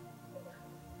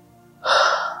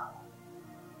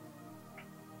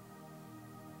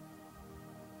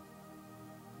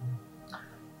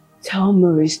 Tell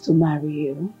Maurice to marry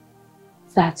you.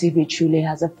 That's if he truly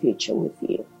has a future with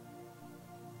you.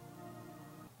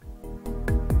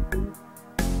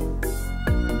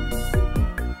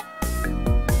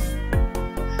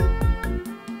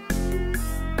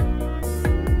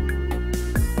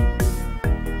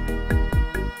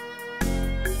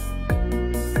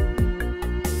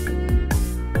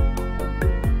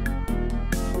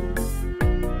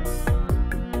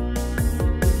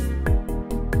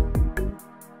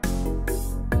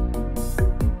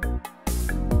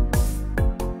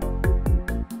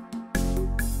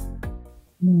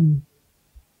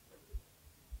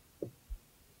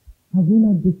 Have you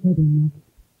not dated enough?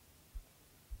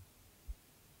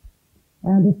 I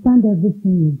understand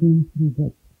everything you're going through,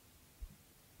 but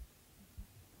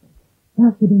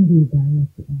that shouldn't be a barrier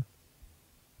to us.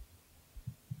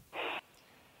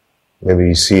 Maybe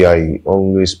you see, I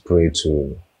always pray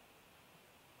to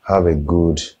have a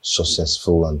good,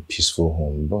 successful and peaceful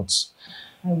home, but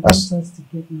I want us to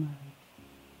get married.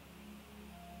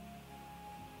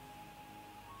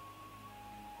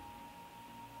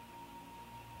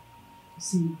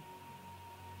 See,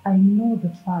 I know the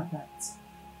fact that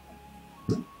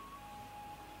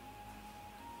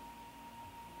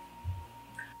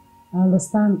I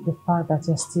understand the fact that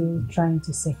you're still trying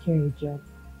to secure a job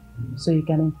so you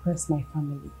can impress my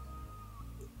family.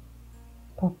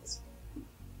 But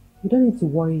you don't need to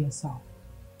worry yourself.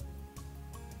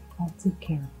 I'll take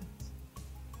care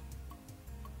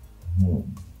of it.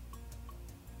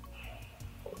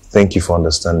 Thank you for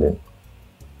understanding.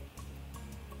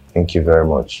 Thank you very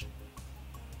much.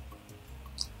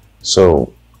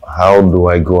 So, how do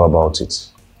I go about it?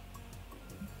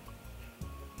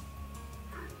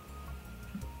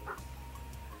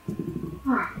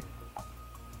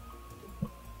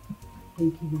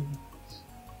 Thank you very much.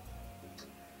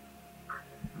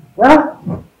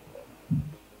 Well,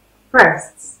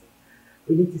 first,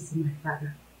 we need to see my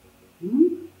father.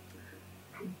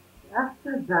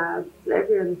 After that,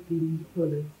 every other thing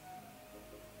follows.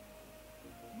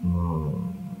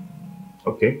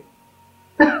 Okay.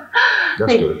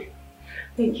 That's good.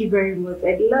 Thank you very much.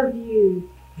 I love you.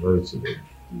 Very good.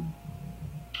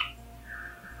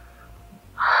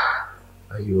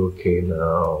 Are you okay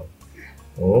now?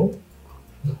 Oh?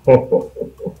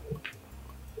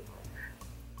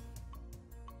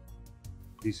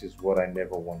 This is what I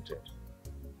never wanted.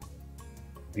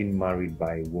 Being married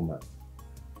by a woman.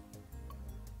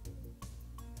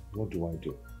 What do I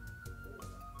do?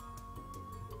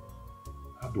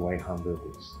 How do I handle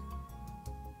this?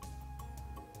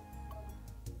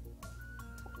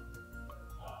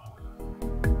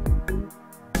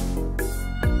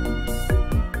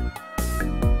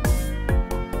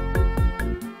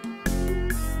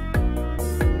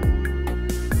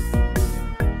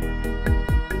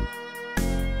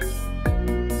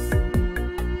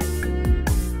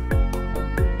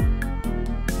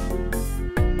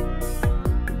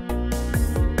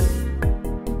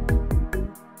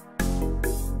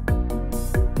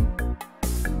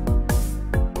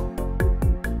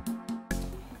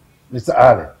 Mr.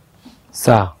 Ali.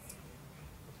 Sir.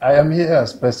 I am here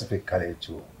specifically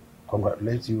to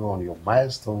congratulate you on your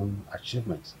milestone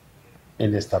achievements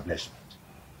in establishment.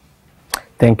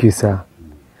 Thank you, sir.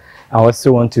 I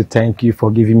also want to thank you for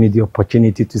giving me the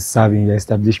opportunity to serve in your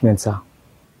establishment, sir.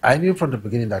 I knew from the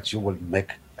beginning that you will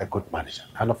make a good manager.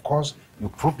 And of course, you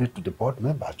proved it to the board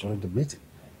members during the meeting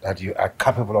that you are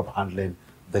capable of handling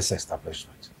this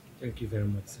establishment. Thank you very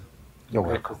much, sir. You're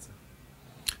welcome.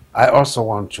 I also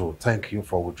want to thank you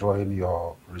for withdrawing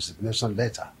your resignation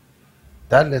letter.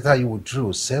 That letter you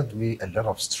withdrew saved me a lot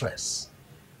of stress.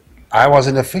 I was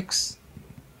in a fix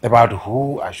about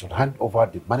who I should hand over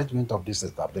the management of this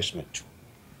establishment to.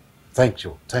 Thank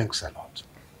you. Thanks a lot.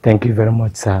 Thank you very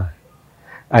much, sir.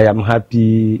 I am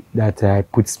happy that I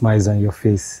put smiles on your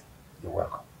face. You're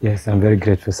welcome. Yes, I'm very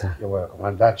grateful, sir. You're welcome.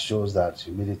 And that shows that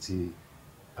humility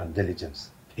and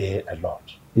diligence pay a lot.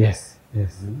 Yes,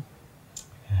 yes. Mm-hmm.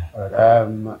 All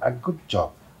right. A good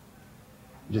job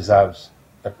deserves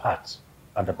a pat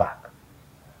on the back.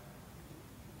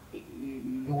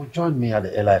 You will join me at the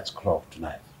Elites Club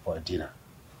tonight for a dinner.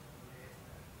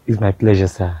 It's my pleasure,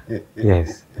 sir.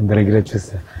 Yes, I'm very grateful,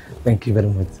 sir. Thank you very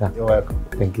much, sir. You're welcome.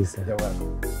 Thank you, sir. You're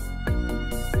welcome.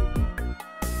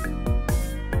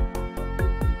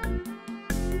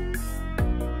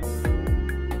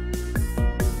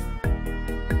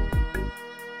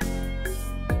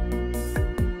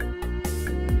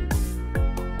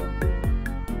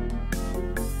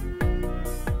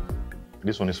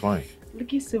 This one is fine.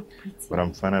 Looking so pretty. But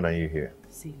I'm finer than you here.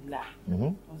 Say that. Mm-hmm.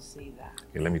 Don't say that.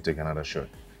 Okay, let me take another shot.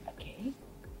 Okay.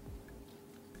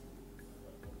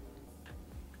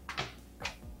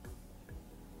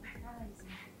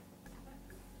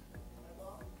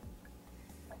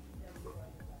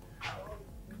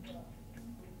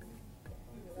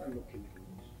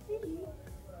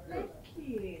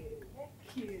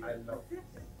 I love it.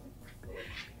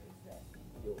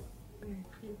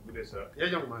 Good day, sir. Yeah,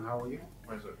 young man, how are you?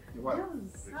 Fine, sir. You're welcome.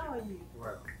 Yes, how are you? You're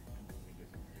welcome.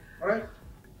 All right,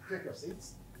 take your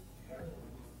seats.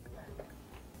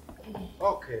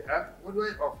 Okay, what do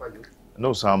I offer you?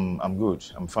 No, sir, I'm good.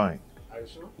 I'm fine. Are you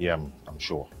sure? Yeah, I'm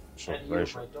sure. Sure, And very you,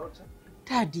 sure. my daughter?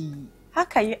 Daddy, how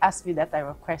can you ask me that type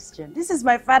of question? This is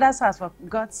my father's house, for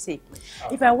God's sake.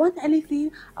 If I want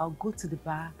anything, I'll go to the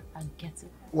bar and get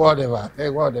it. Whatever. Hey,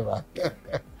 whatever.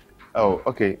 Oh,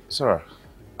 okay, Sarah.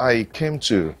 I came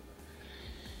to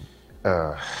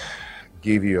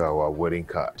give you our wedding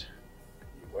card.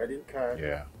 Wedding card?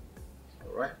 Yeah.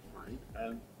 All right, fine.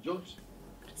 And George?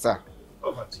 Sir.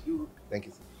 Over to you. Thank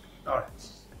you, sir. All right.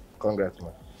 Congrats,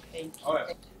 man. Thank you. All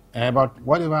right. But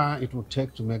whatever it will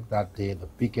take to make that day the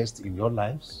biggest in your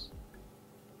lives,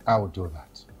 I will do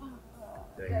that.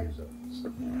 Thank you, sir.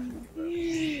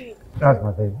 That's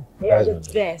my baby. You're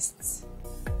the best.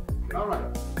 All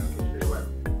right.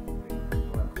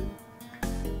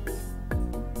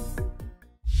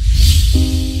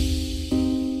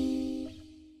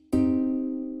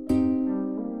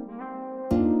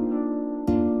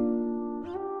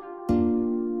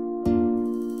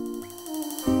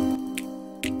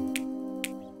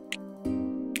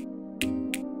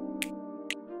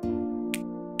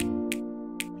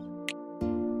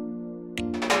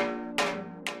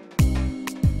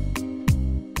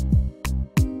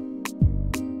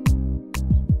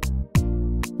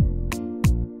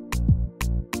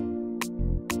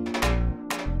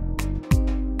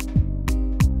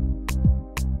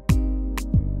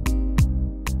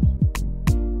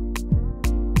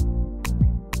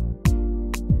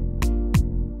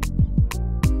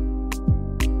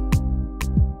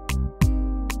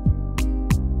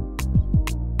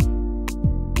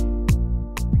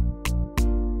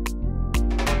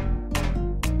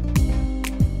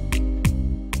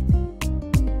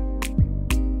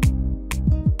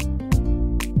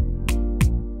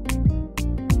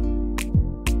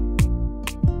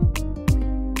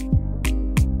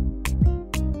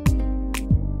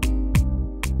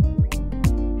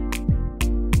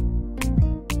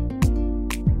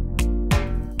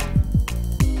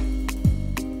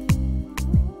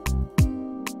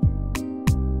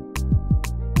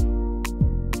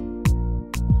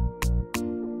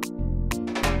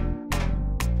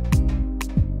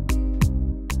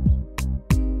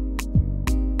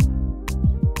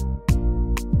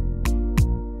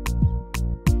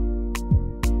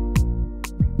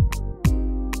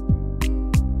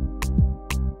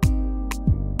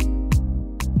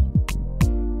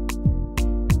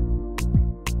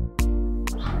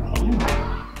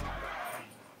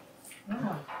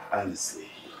 Honestly.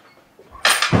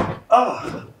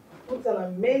 Oh. What an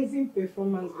amazing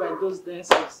performance by those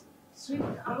dancers. Sweet,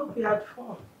 I hope you had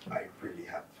fun. I really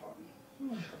had fun.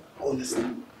 Honestly,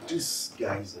 these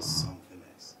guys are something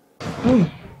else.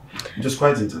 Just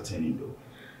quite entertaining though.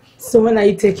 So when are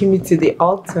you taking me to the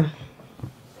altar?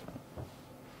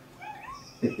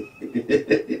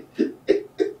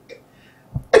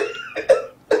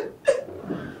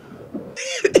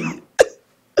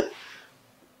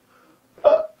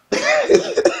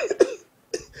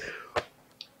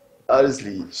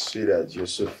 Honestly, sweetheart, you're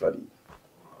so funny.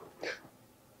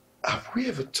 Have we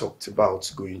ever talked about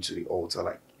going to the altar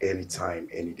like anytime,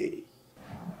 any day?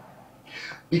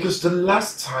 Because the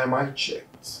last time I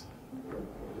checked,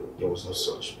 there was no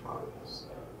such plans.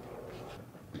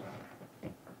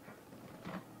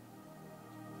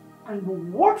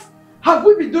 And what have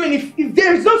we been doing if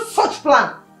there is no such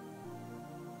plan?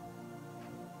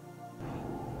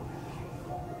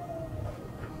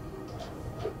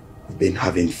 been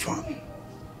having fun.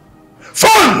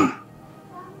 Fun!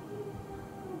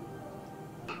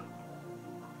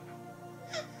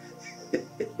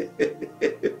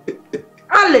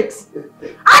 Alex!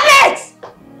 Alex!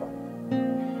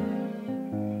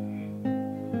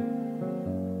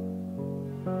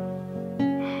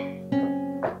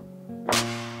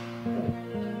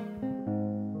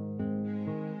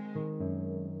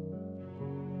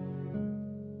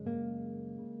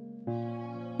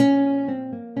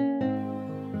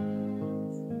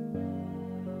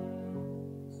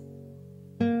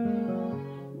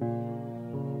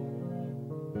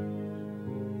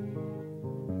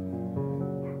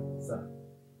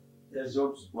 Yes,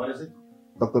 George. What is it?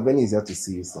 Dr. Benny is here to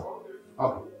see you, sir.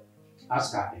 Okay.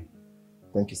 Ask her in.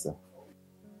 Thank you, sir.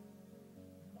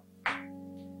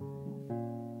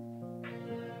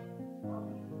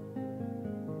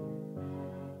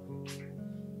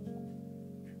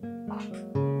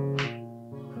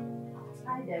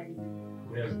 Hi, Daddy.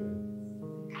 Yes,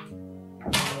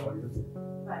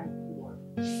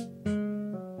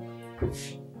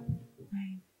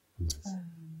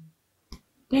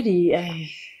 Daddy,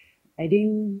 I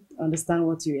didn't understand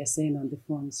what you were saying on the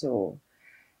phone, so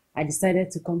I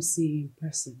decided to come see you in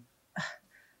person.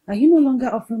 Are you no longer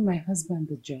offering my husband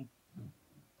the job?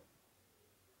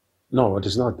 No, it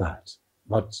is not that.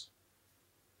 But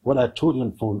what I told you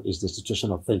on the phone is the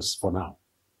situation of things for now.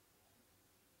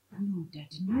 No,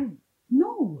 Daddy, no.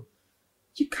 No.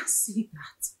 You can't say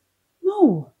that.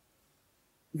 No.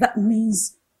 That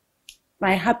means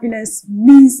my happiness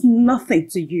means nothing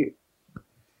to you.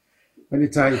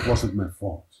 Anytime it wasn't my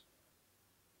fault.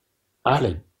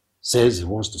 Alan says he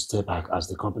wants to stay back as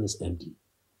the company's MD.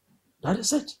 That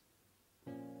is it.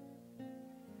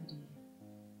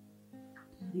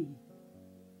 Daddy,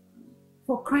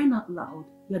 for crying out loud,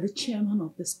 you're the chairman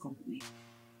of this company.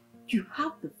 You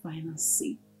have the final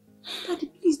say. Daddy,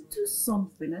 please do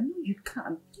something. I know you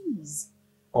can, please.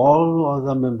 All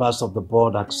other members of the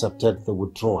board accepted the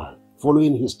withdrawal,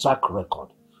 following his track record.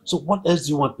 So what else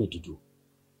do you want me to do?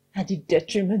 At the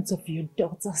detriment of your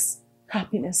daughter's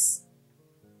happiness.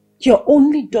 Your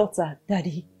only daughter,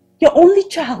 Daddy. Your only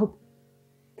child.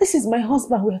 This is my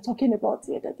husband we are talking about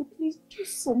here. Daddy, please do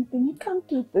something. You can't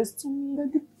do this to me.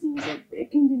 Daddy, please, I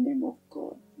beg in the name of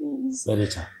God, please.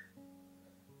 Benita,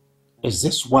 is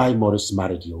this why Morris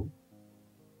married you?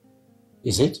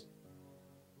 Is it?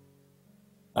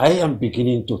 I am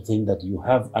beginning to think that you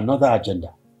have another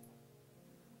agenda.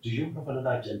 Do you have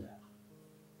another agenda?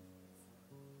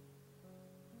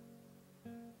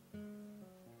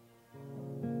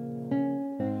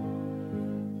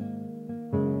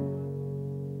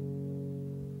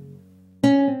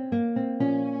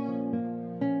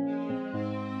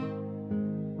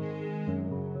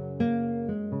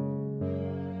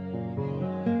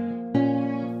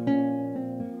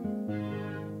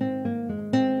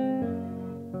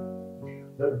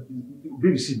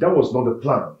 Baby, see, that was not the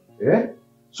plan. Eh?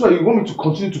 So you want me to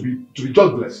continue to be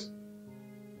jobless?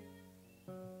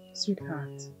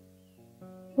 Sweetheart,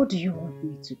 what do you want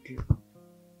me to do?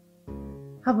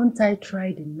 Haven't I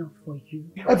tried enough for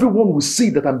you? Everyone will see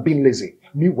that I'm being lazy.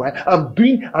 Meanwhile, I'm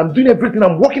doing everything.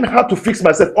 I'm working hard to fix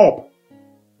myself up.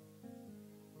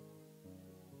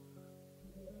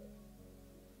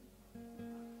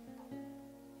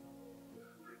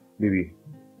 Baby,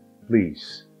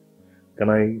 please, can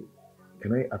I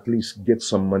at least get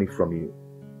some money from you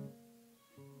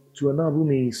to enable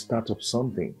me start up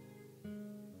something?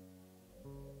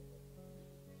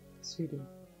 Sweetie,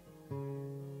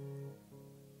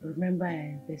 remember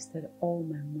I invested all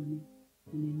my money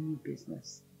in a new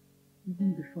business,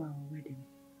 even before our wedding.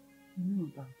 You know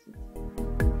about it.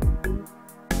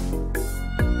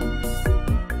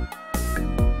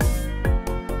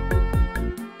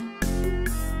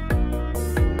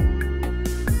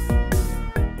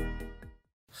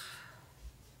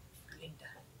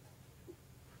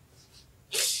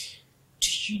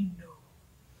 Do you know,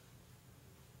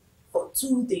 for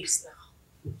 2 days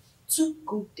now, 2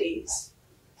 good days,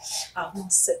 I've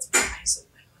not set my eyes on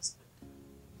my husband.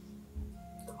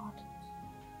 God,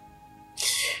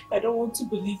 I don't want to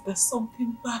believe that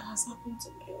something bad has happened to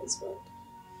my husband.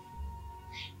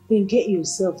 Then get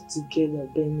yourself together,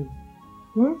 Benny.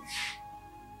 Hmm?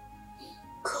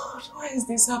 God, why is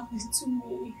this happening to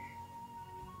me?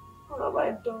 What have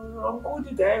I done wrong? Who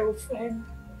did I offend?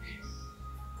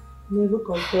 Never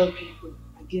compel people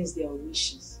against their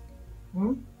wishes.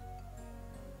 Hmm?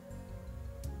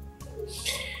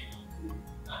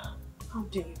 How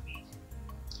do you mean?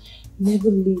 Never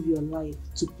live your life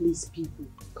to please people.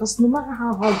 Because no matter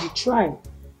how hard you try,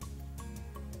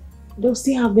 they'll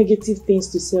still have negative things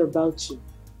to say about you.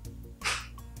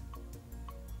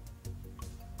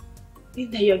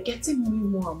 Linda, you're getting me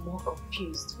more and more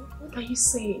confused. What are you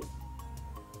saying?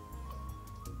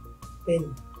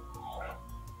 Ben,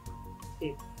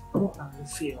 babe, go and look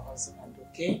for your husband,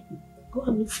 okay? Go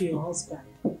and look for your husband.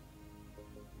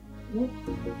 No?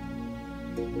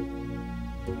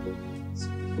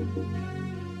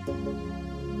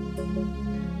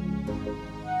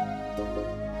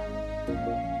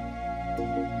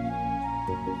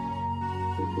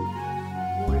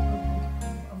 Boy,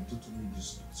 I'm totally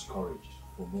discouraged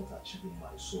for not achieving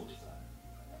my soul desire.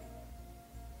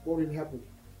 What really happened?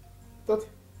 Thought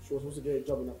she was supposed to get a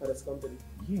job in a father's company.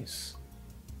 Yes.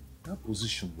 That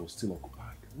position was still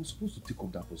occupied. I was supposed to take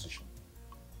up that position.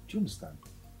 Do you understand?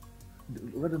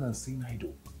 Rather than saying I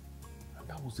do. And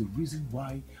that was the reason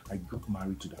why I got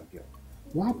married to that girl.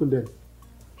 What happened then?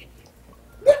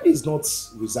 That is not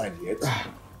resigned yet.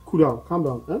 Cool down, calm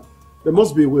down. Huh? There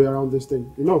must be a way around this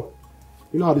thing. You know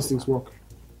how these things work.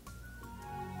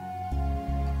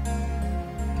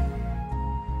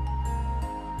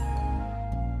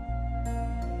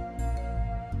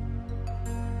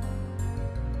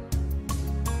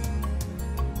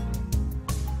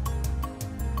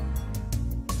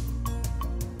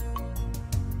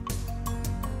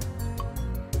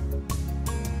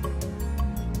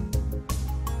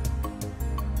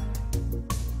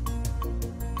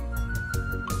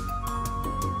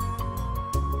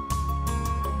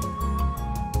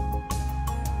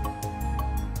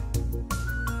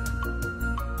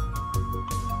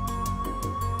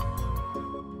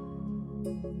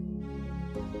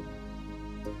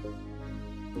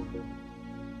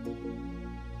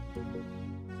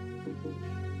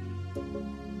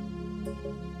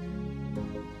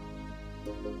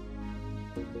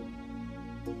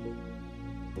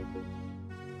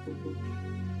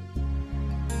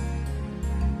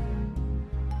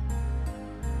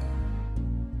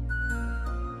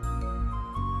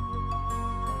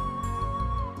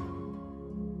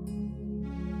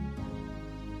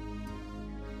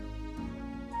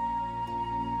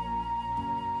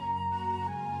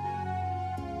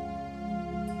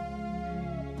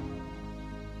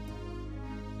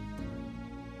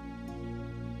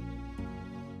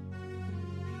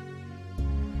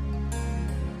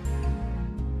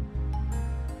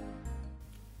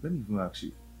 Let me even ask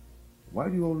you, why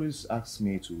do you always ask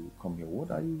me to come here? What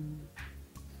are you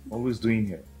always doing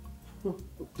here?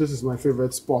 This is my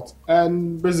favorite spot.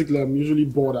 And basically, I'm usually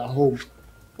bored at home.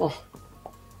 Oh.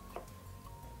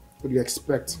 What do you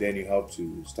expect? Then you have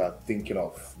to start thinking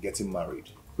of getting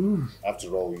married.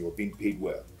 After all, you're being paid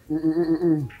well.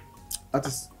 That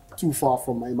is too far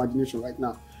from my imagination right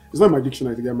now. It's not in my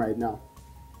dictionary to get married now.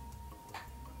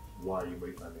 Why are you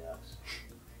waiting on me ask?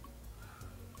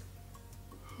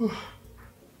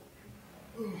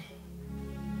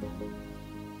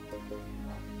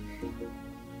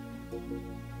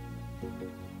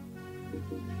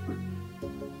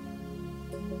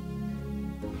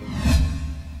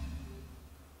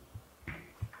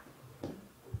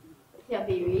 Yeah,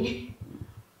 baby.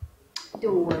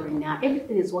 Don't worry now.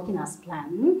 Everything is working as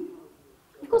planned.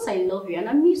 Because I love you and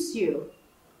I miss you.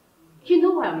 You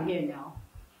know why I'm here now.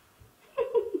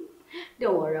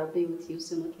 Don't worry, I'll be with you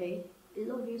soon, okay? I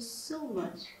love you so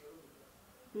much.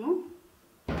 Right.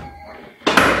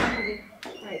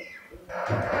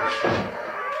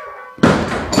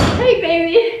 Hey,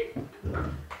 baby.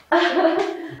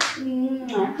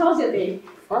 How's your day?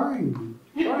 Fine.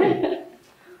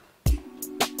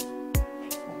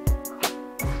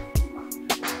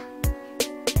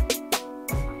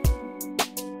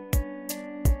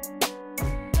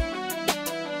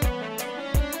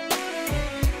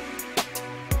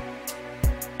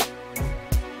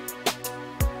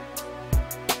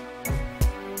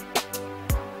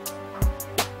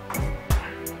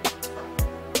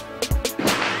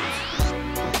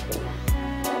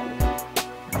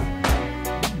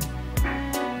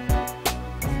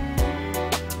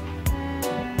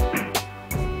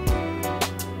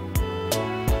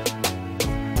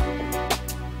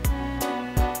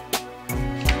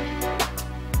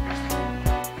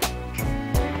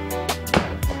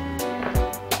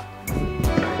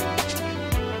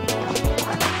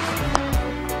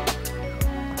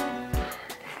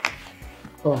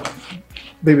 Oh,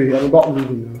 baby, I'm about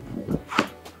leaving now.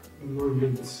 I'm not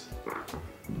late.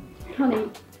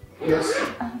 Honey. Yes?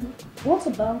 What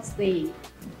about the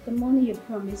money you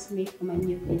promised me for my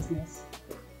new business?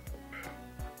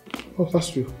 Oh,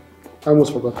 that's true. I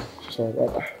almost forgot. Sorry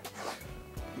about that.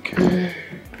 Okay.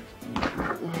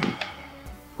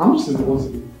 How much is it once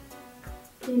again?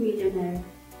 3 million naira.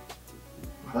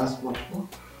 That's much more.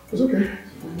 It's okay.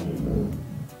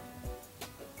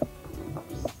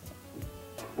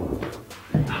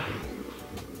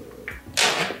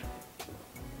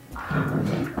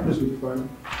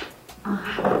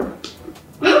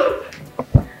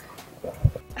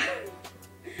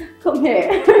 Come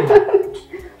here.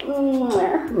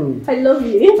 I love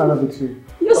you. I love you too.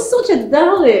 You're such a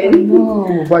darling.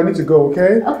 No, but I need to go,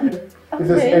 okay? Okay. If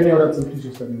there's any other thing, please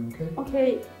just let me know, okay?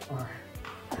 Okay. Alright.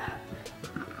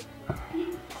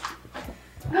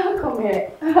 Come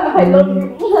here. I love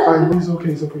you. It's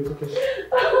okay.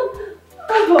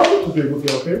 Okay, good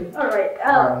girl, okay?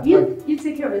 Alright. You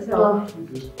take care of yourself.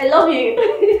 I love you.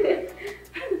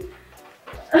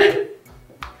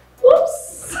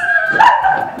 Oops.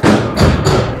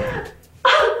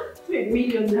 3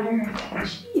 million naira.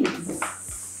 Jeez.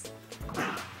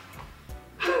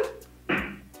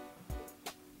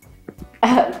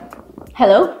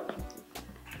 Hello?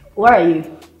 Where are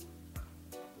you?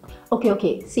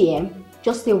 Okay. See,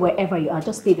 just stay wherever you are.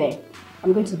 Just stay there.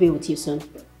 I'm going to be with you soon.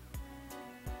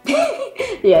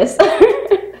 Yes.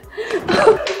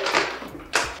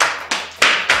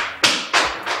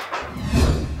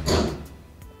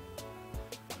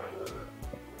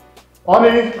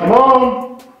 Honey, come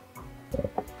on!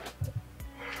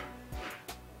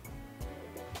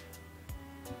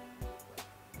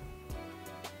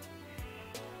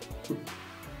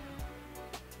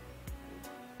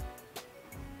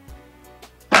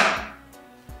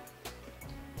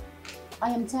 I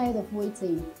am tired of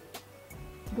waiting.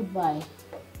 Goodbye.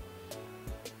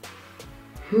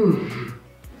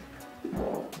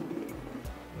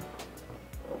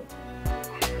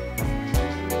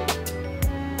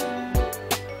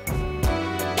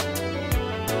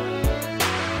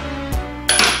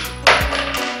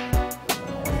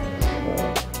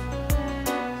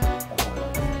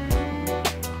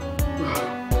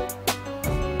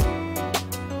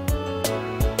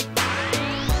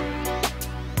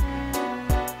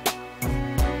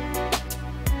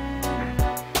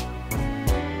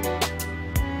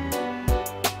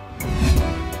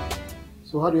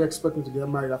 So how do you expect me to get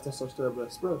married after such terrible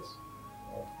experience?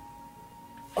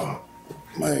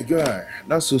 My guy,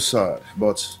 that's so sad,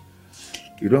 but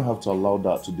you don't have to allow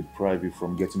that to deprive you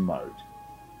from getting married.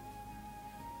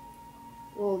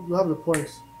 Well, you have a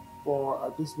point, but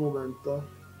at this moment,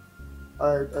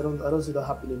 I don't see that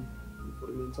happening for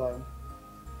the meantime.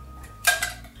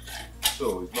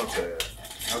 So it's not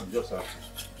you just have to.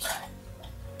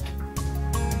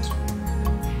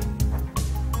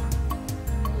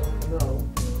 No.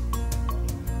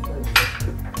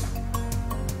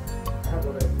 I have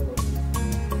what I feel.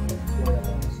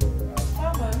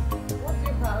 Mama, what do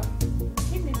you have?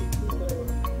 Give me the food.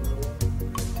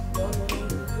 No,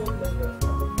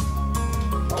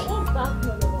 what's that?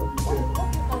 No. What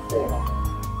you have there?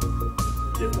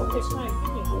 Okay, fine.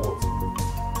 Give me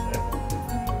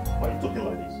Why are you talking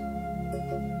like this?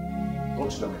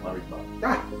 Don't you know I'm a married man?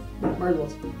 Married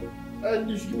what? And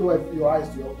you should give your eyes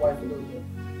to your wife alone.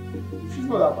 She's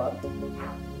not that bad.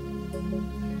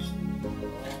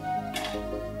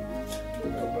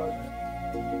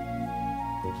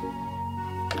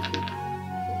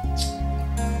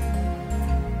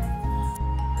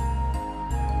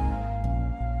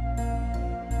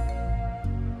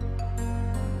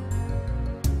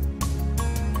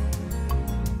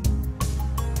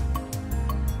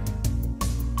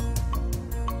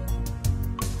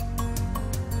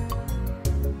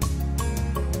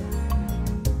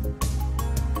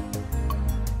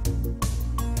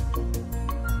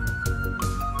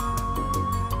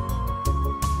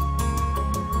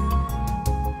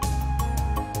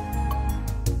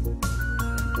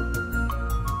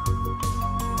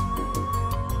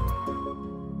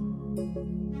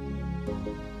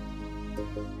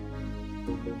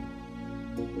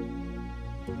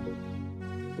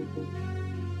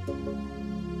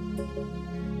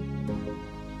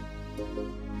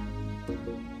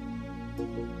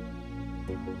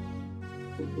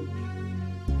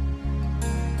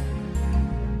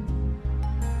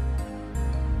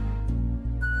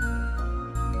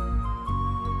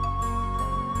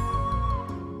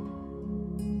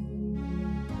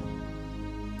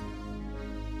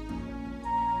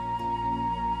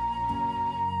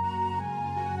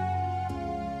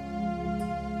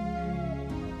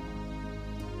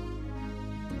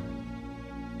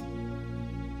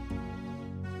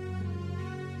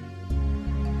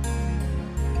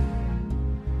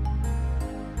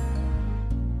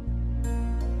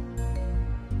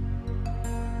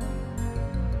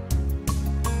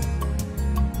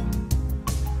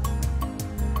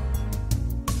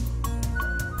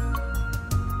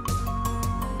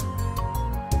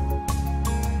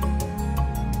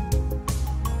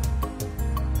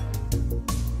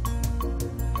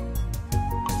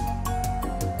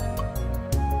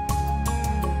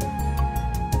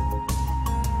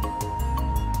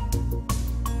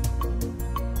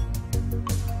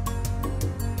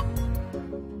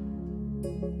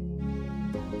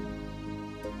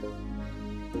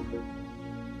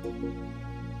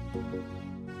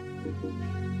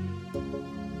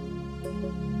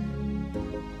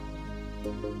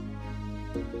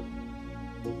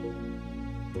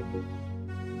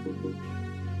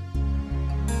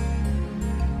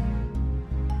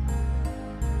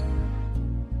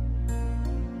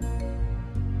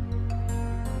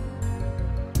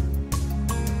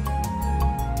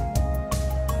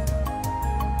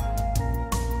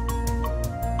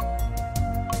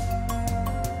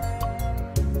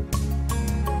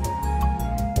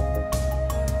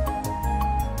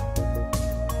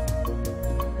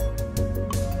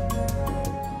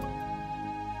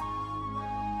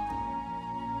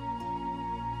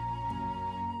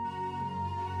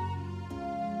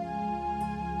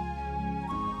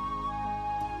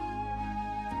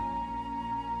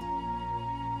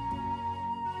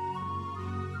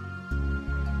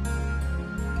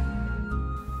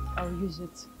 I'll use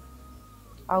it.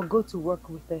 I'll go to work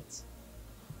with it.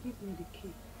 Give me the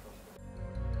key.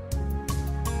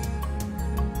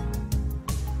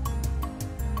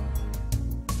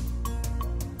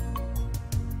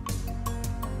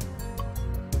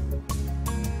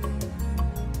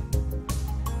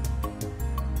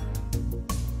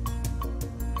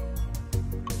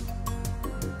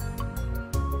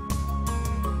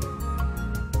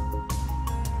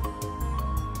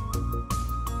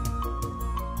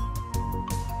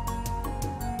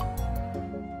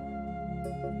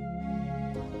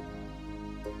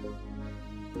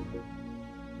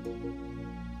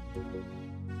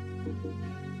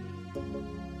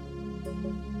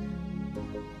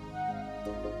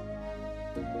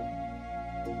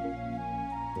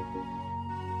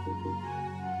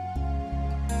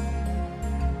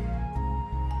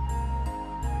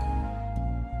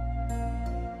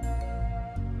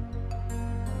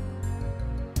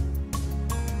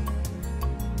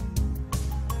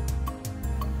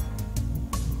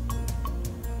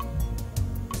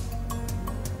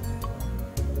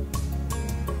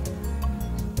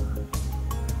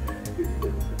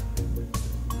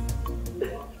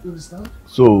 You understand?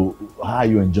 So, how are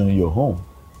you enjoying your home?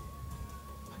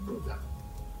 I know that.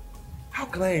 How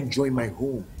can I enjoy my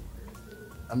home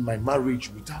and my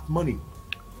marriage without money?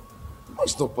 No,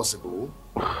 it's not possible.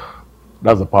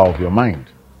 That's the power of your mind.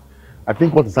 I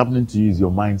think what is happening to you is your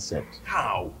mindset.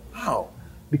 How? How?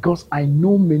 Because I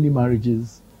know many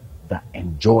marriages that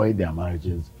enjoy their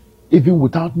marriages even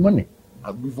without money.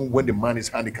 And even when the man is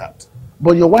handicapped.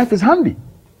 But your wife is handy.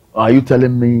 Are you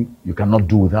telling me you cannot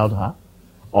do without her?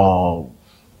 Or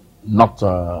not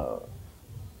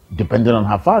dependent on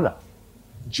her father?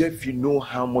 Jeff, you know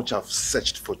how much I've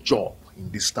searched for job in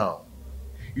this town.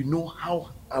 You know how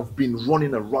I've been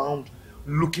running around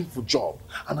looking for job.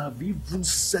 And I've even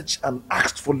searched and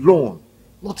asked for loan.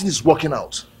 Nothing is working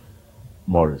out.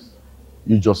 Morris,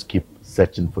 you just keep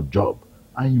searching for job.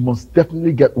 And you must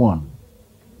definitely get one.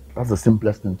 That's the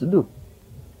simplest thing to do.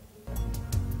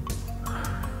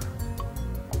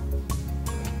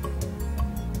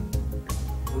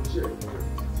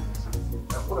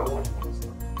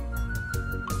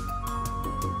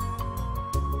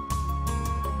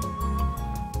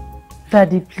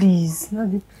 Daddy, please.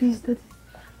 Daddy, please. Daddy,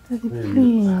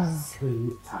 please.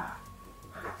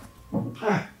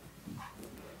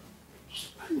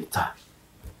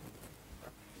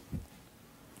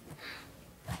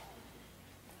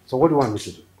 So what do you want me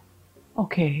to do?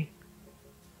 Okay.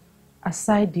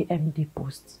 Aside the MD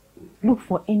post, look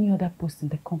for any other post in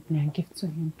the company and give to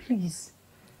him, please.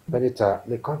 Benita,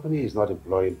 the company is not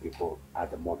employing people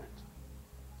at the moment.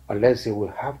 Unless he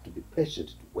will have to be patient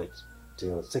to wait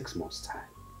till 6 months' time.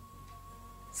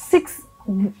 6?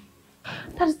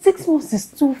 That 6 months is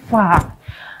too far.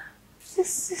 You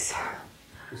see,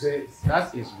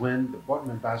 that is when the board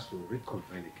members will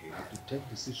reconvene again to take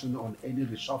decision on any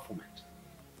reshufflement.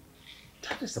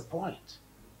 That is the point.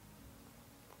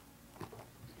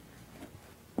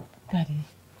 Daddy,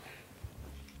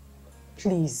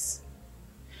 please.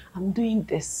 I'm doing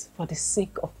this for the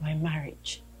sake of my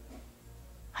marriage.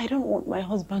 I don't want my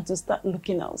husband to start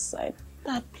looking outside.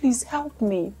 Dad, please help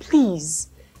me, please.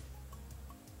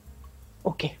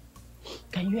 Okay,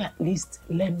 can you at least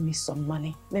lend me some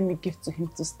money? Let me give to him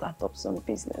to start up some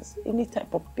business, any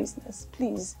type of business,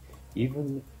 please.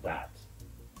 Even that,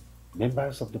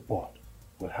 members of the board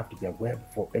will have to be aware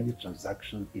before any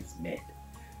transaction is made,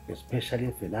 especially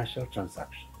a financial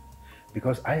transaction,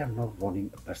 because I am not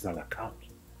running a personal account.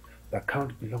 The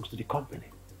account belongs to the company.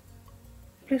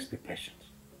 Please be patient.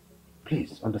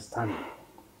 Please understand me.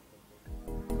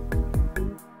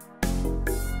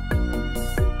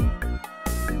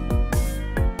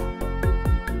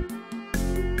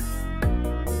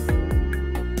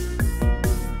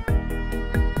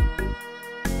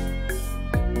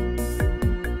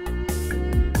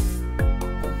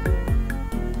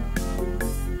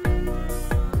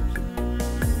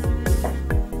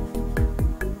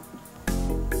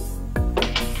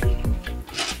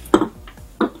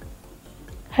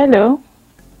 Hello.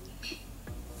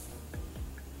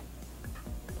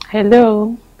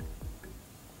 Hello.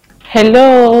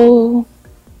 Hello.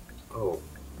 Oh,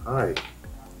 hi.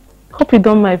 Hope you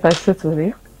don't mind if I sit with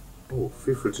you. Oh,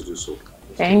 feel free to do so.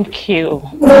 Thank you.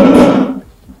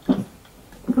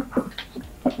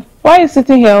 Why are you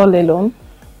sitting here all alone?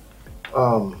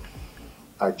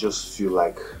 I just feel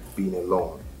like being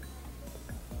alone.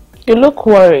 You look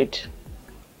worried.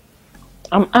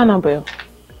 I'm Annabelle.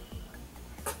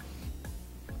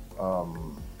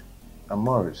 I'm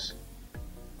Morris.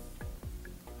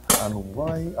 And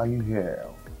why are you here?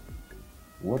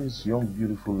 What is young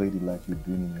beautiful lady like you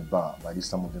doing in a bar by this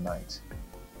time of the night?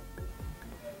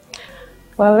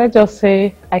 Well, let's just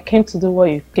say I came to do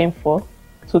what you came for.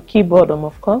 To keep boredom,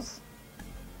 of course.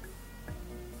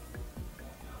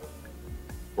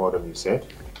 Boredom, you said?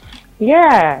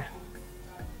 Yeah.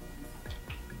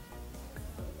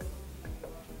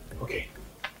 Okay.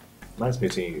 Nice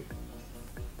meeting you.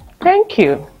 Thank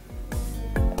you.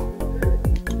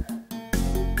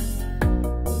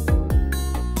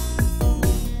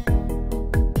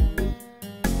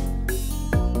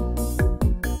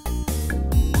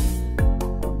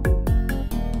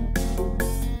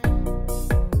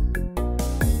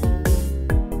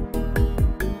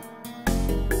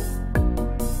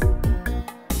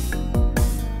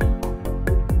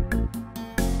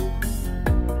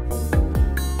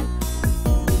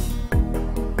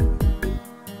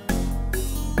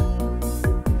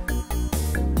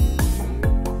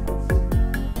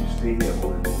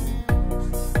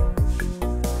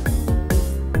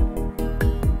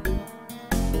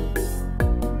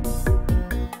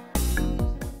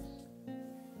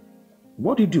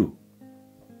 What do you do?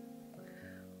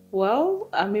 Well,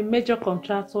 I'm a major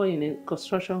contractor in a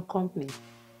construction company.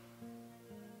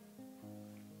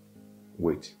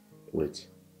 Wait.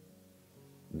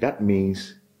 That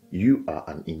means you are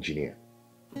an engineer.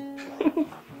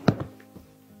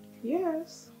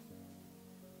 Yes.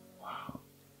 Wow,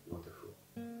 wonderful.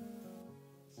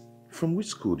 From which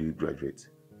school do you graduate?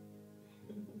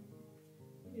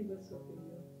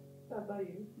 How about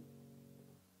you?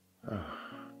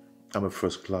 I'm a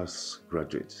first-class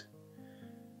graduate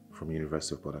from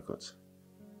University of Port Harcourt.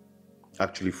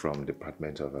 Actually from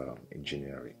Department of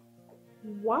Engineering.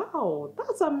 Wow,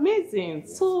 that's amazing.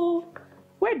 So,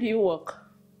 where do you work?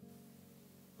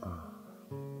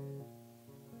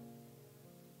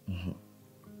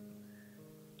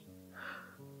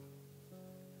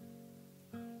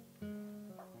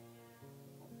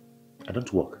 I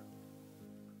don't work.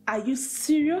 Are you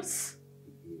serious?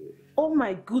 Oh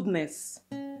my goodness.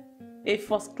 A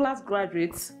first-class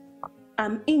graduate,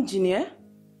 an engineer,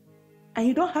 and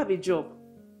you don't have a job.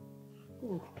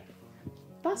 Oh,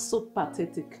 that's so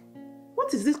pathetic.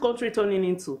 What is this country turning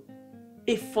into?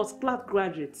 A first-class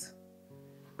graduate.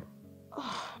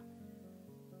 Oh.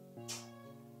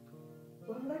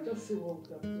 Well, let's just see what we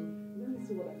can do. Let me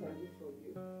see what I can do for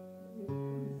you.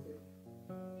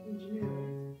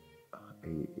 Engineering.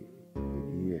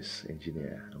 Yes,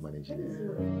 engineer. I'm an engineer.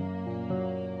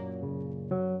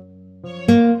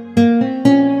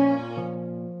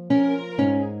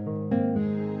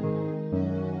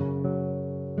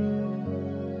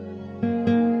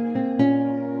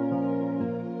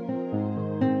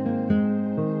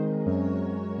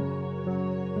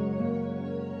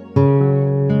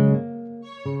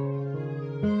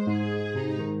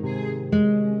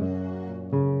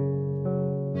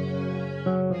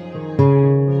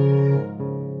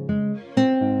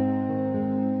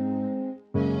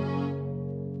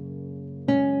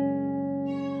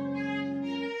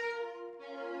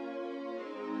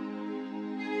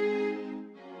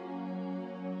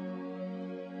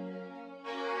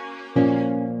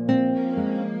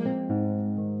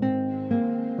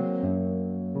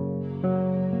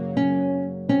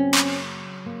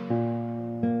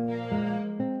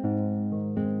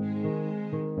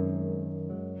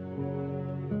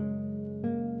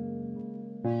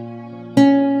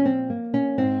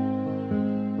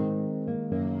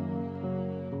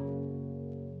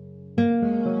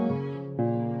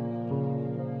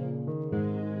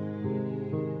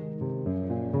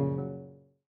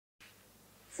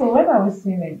 So when are we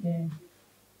seeing again?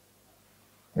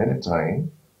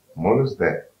 Anytime. I'm always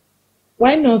there.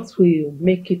 Why not we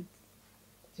make it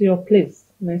to your place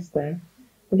next time?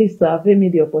 At least to avail me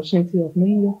the opportunity of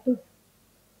knowing your place.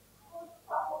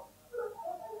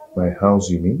 My house,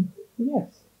 you mean?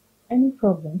 Yes. Any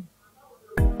problem?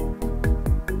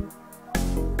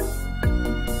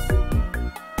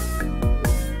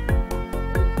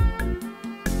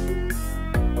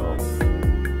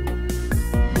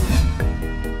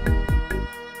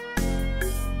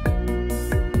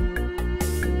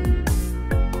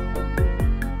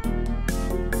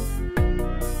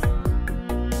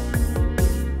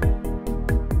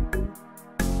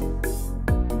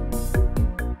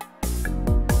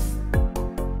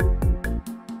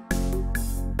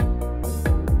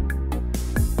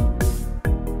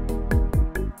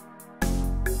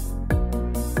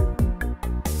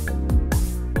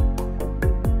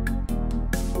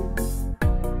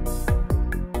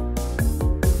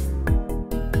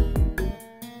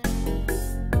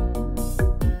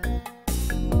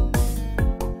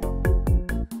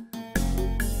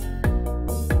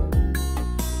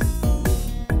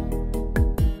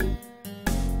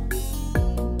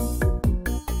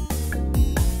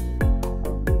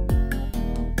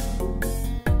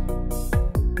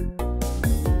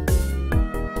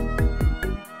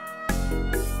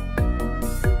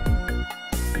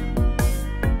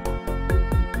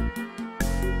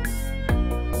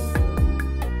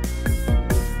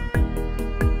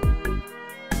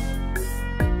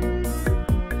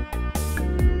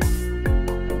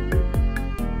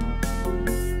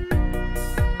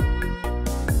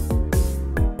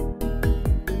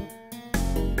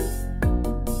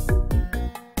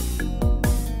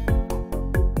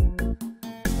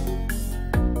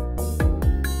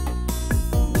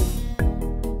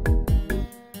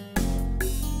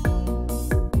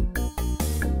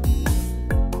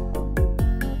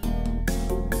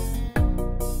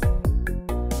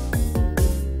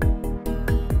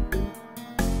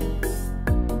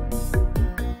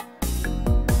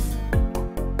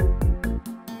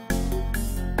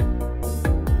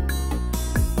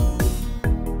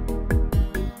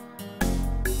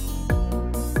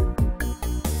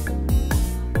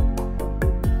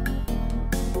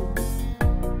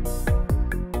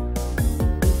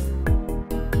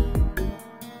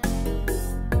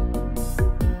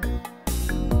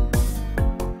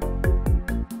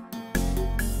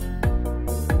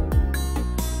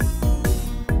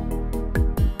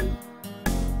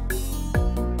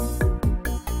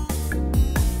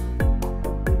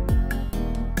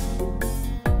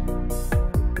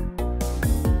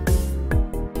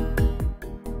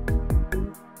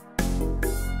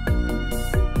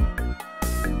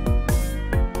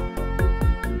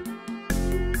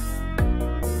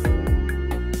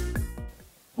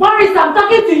 I'm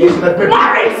talking to you.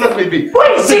 Morris! Let me be. Who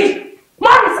is she?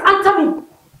 Morris, answer me.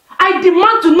 I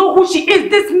demand to know who she is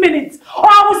this minute, or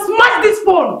I will smash this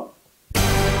phone.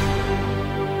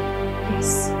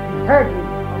 Yes, you heard me.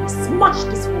 I will smash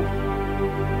this phone.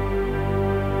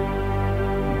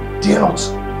 Dare not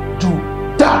do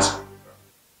that.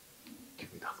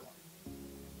 Give me that phone.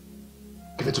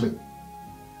 Give it to me.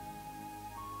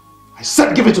 I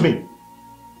said give it to me.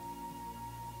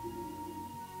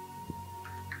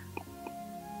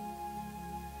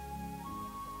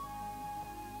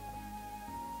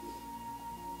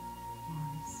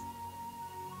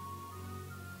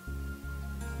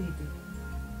 Baby,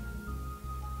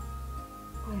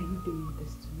 why are you doing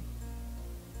this to me?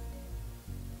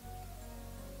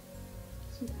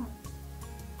 Sweetheart,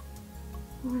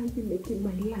 why are you making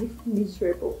my life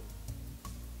miserable?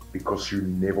 Because you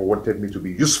never wanted me to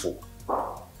be useful.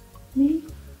 Me?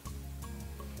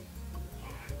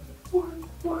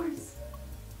 Boris,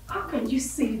 how can you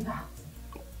say that?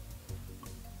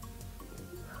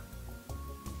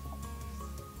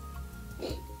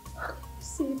 How can you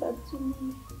say that to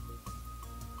me?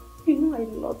 You know I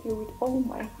love you with all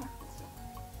my heart.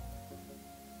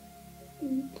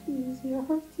 Please, you're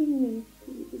hurting me,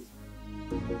 please.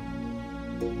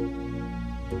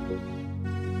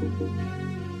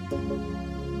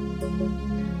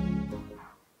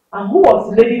 And who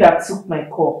was the lady that took my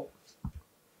call?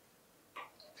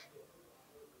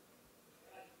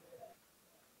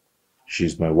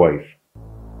 She's my wife.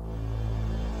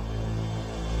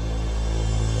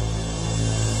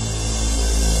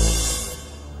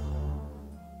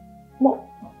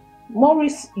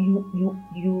 Morris,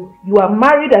 you are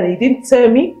married and he didn't tell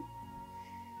me?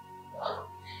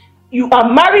 You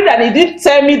are married and he didn't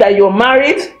tell me that you're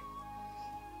married?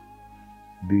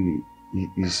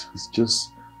 It's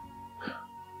just...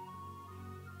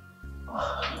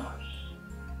 I'm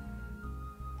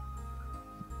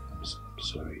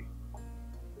sorry.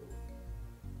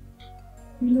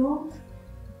 You know,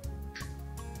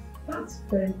 that's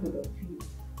very good of you.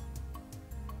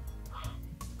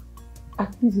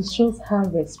 At least it shows how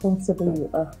responsible you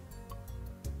are.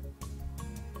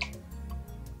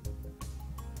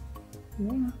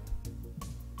 Yeah.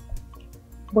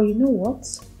 But you know what?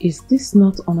 Is this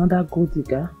not another gold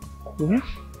digger? Yeah?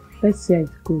 Let's see how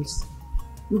it goes.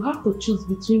 You have to choose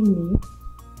between me,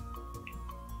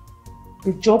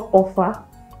 the job offer,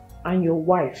 and your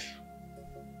wife.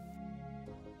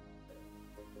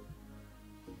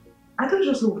 I don't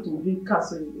just want to be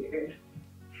castle in the air.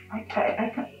 I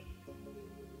can't.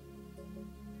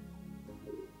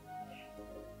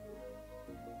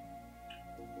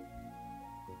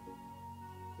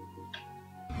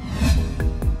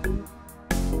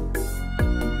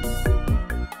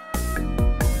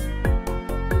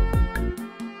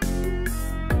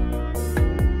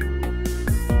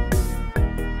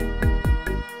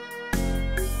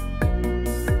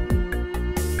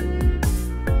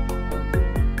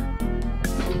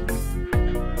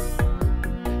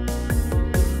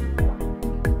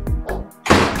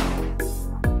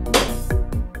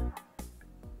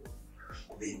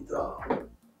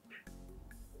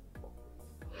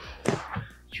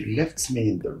 You left me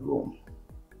in the room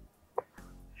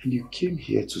and you came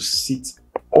here to sit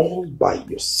all by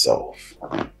yourself.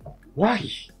 Why?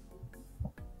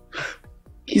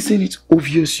 Isn't it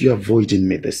obvious you're avoiding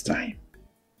me this time?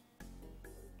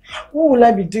 What will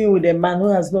I be doing with a man who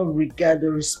has no regard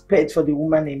or respect for the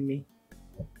woman in me?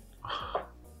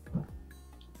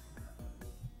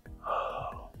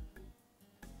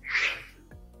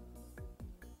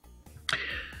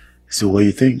 So what do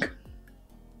you think?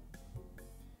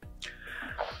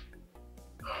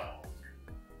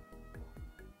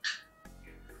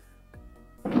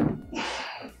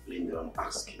 Linda, I'm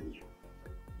asking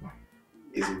you.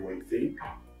 Is it what you think?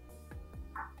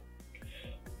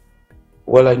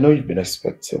 Well, I know you've been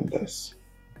expecting this.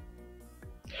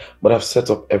 But I've set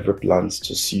up every plan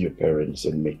to see your parents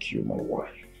and make you my wife.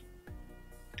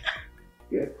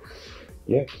 Yeah.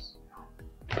 Yes.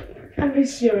 I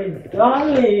miss you're a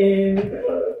darling.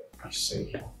 I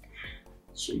see.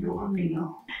 So you're happy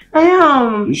now? I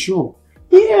am. You sure?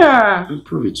 Yeah. Then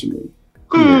prove it to me.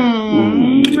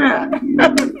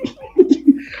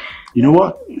 You know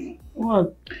what?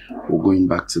 What? We're going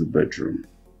back to the bedroom.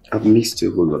 I've missed a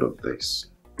whole lot of this.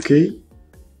 Okay?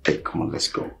 Hey, come on, let's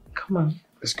go. Come on.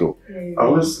 Let's go. Hey.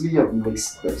 Honestly, I've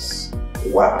missed this.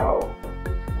 Wow.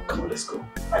 Come on, let's go.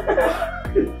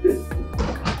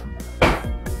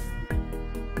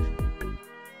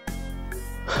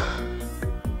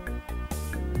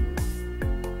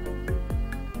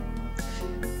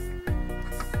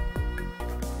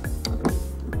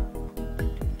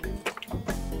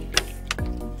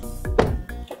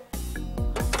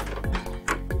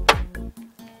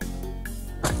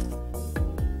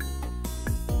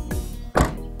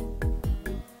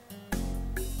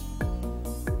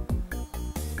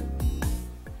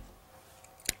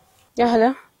 Yeah,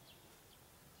 hello?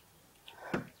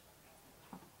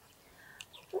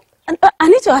 I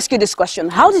need to ask you this question.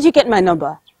 How did you get my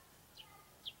number?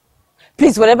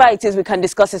 Please, whatever it is, we can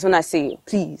discuss this when I see you.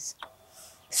 Please.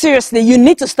 Seriously, you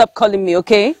need to stop calling me,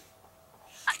 okay?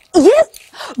 Yes.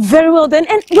 Very well then.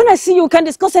 And when I see you, we can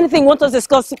discuss anything you want us to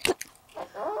discuss.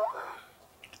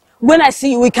 When I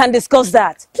see you, we can discuss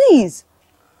that. Please.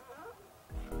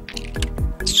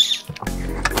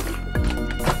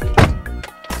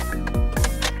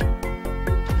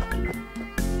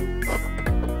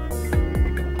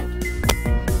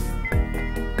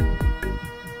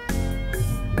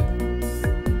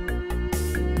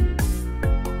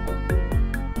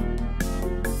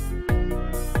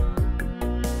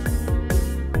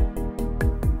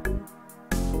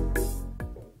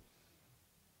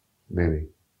 Baby,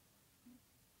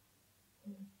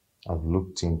 I've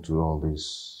looked into all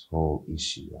this whole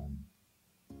issue and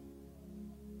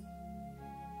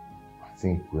I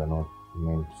think we are not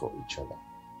meant for each other.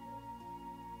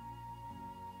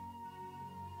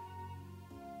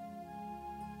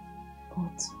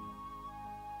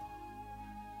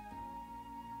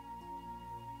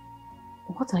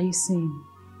 What are you saying?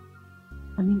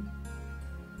 I mean,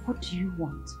 what do you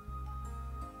want?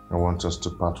 I want us to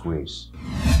part ways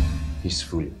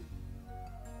peacefully.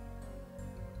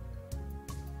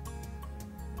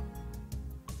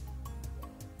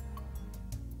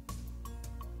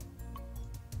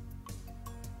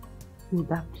 Will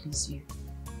that please you?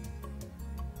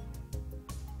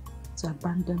 To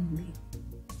abandon me?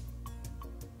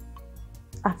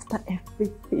 After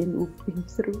everything we've been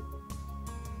through?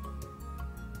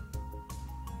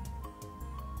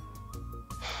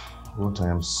 What I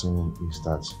am saying is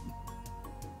that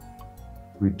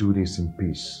we do this in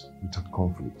peace, without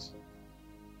conflict.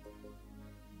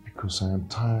 Because I am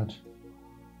tired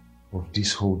of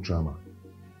this whole drama.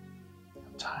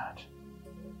 I'm tired.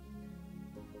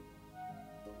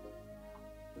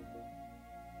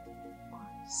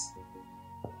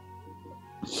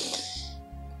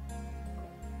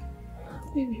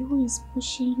 Baby, who is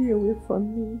pushing you away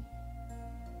from me?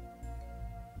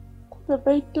 What have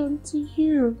I done to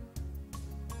you?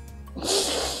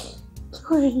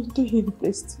 Why are you doing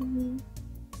this to me?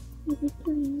 Baby,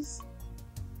 please.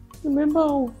 Remember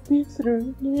how we've been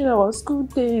through during our school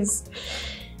days.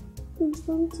 Please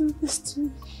don't do this to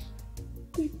me.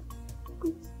 Baby,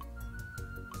 please.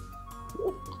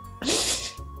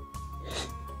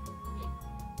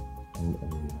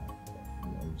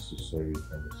 I'm so sorry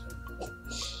for myself.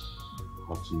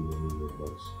 How to even your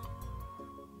voice.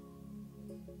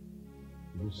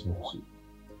 You just have to.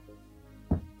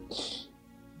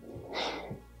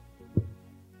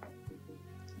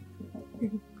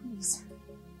 Baby, please.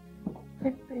 I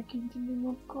beg in the name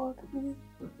of God, please.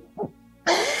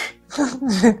 Don't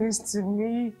do this to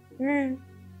me.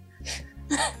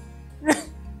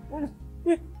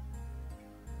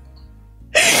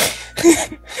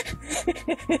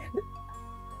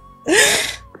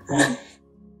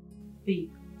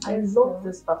 Babe, I love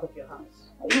this part of your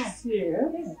house. Are you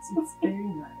serious? Yes, it's very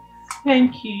nice.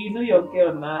 Thank you. You know your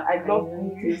girl now. I love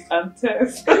this and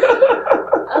test.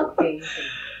 Okay.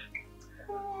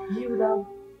 You would have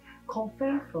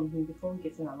confirmed from him before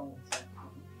getting along with him.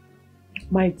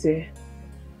 My dear,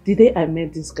 the day I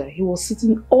met this guy, he was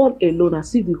sitting all alone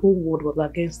as if the whole world was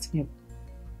against him.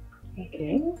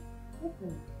 Okay.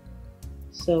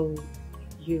 So,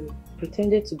 you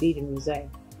pretended to be the Messiah?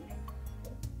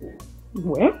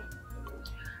 Well,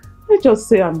 I just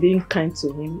say I'm being kind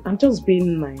to him. I'm just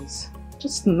being nice.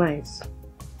 Just nice.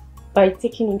 By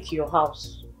taking him to your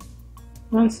house?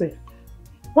 Nancy,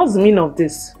 what's the meaning of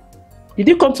this? Did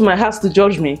you come to my house to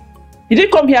judge me? Did you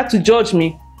come here to judge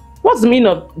me? What's the meaning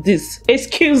of this?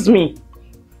 Excuse me.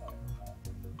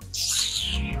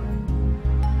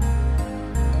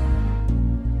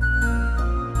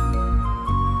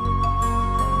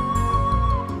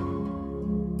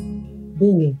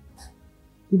 Benny,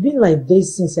 you've been like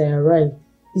this since I arrived.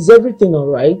 Is everything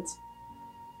alright?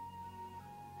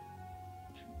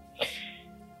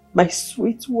 My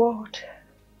sweet world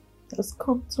has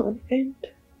come to an end.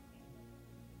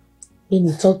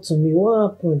 Benny, talk to me.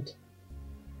 What happened?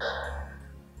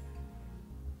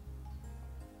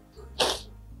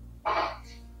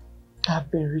 I've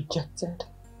been rejected,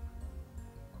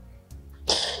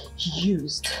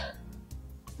 used,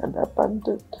 and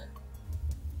abandoned.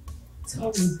 Tell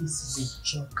me this is a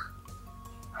joke.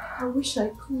 I wish I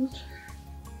could.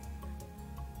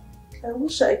 I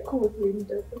wish I could,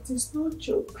 Linda, but it's no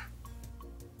joke.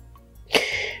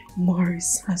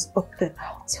 Morris has opted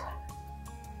out.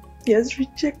 He has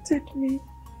rejected me.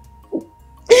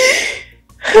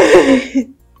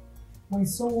 when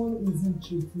someone isn't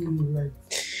treating you right.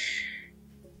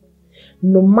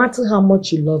 No matter how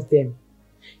much you love them,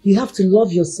 you have to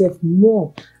love yourself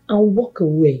more and walk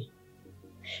away.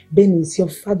 Ben, is your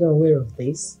father aware of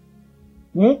this?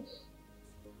 Hmm?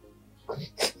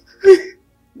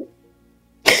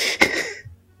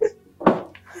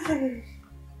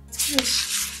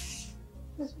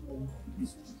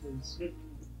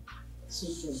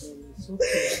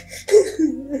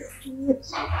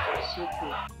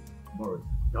 Morris,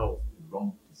 that was the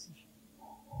wrong decision.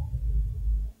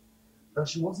 That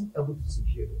she wasn't able to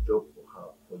secure a job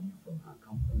for you from her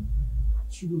company,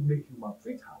 she will make you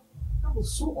maltreat her. That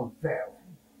was so unfair.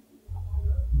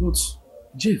 But,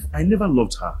 Jeff, I never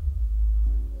loved her.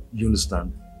 You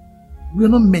understand? We are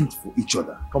not meant for each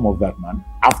other. Come off that, man.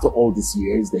 After all these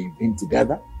years that you've been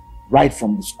together, right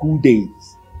from the school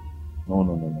days. No.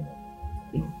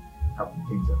 You have to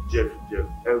think that, Jeff,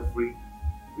 every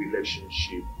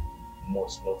relationship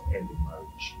must not end in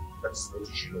marriage. That's what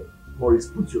you should know. Maurice,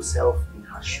 put yourself in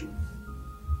her shoes.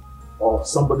 Or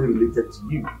somebody related to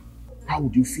you. How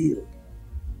would you feel?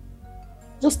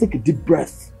 Just take a deep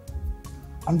breath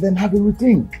and then have a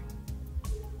rethink.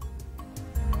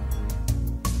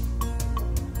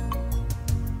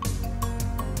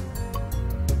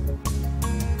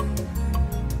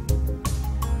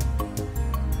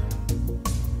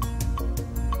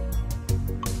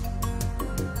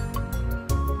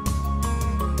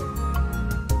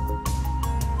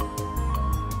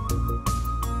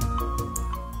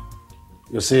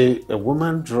 You see, a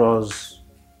woman draws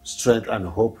strength and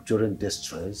hope during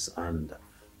distress and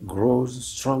grows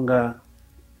stronger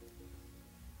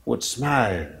with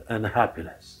smile and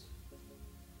happiness.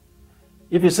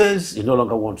 If he says he no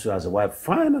longer wants you as a wife,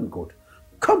 fine and good.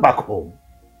 Come back home.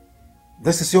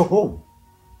 This is your home.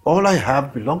 All I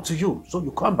have belongs to you, so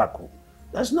you come back home.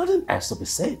 There's nothing else to be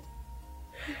said.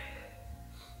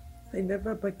 I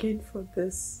never bargained for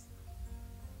this.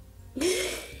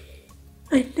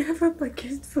 I never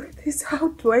bargained for this. How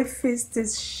do I face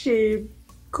this shame?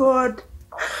 God,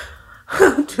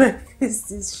 how do I face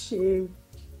this shame?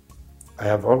 I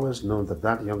have always known that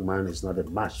that young man is not a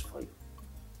match for you.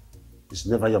 He's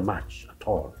never your match at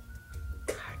all.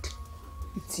 Dad,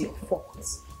 it's your fault.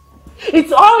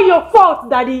 It's all your fault,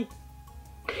 Daddy.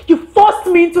 You forced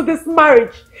me into this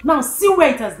marriage. Now see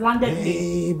where it has landed me.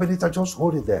 Hey, Benita, just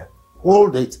hold it there.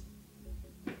 Hold it.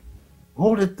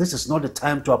 Hold it. This is not the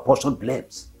time to apportion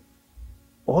blames.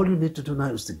 All you need to do now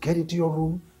is to get into your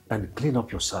room and clean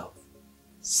up yourself.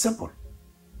 Simple.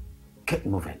 Get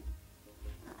moving.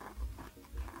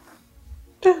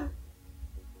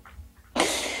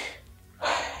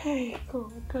 Hey,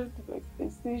 God, how do I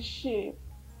face this shame?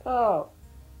 Oh.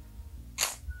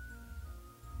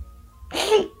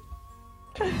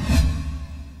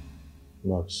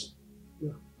 Max.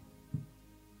 Yeah.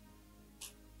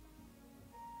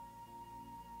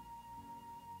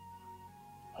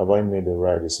 Have I made the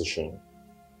right decision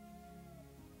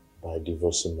by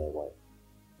divorcing my wife?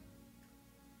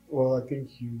 Well, I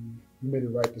think you made the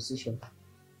right decision.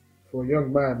 For a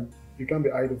young man, you can't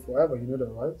be idle forever, you know that,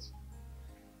 right?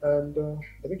 And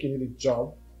I think you need a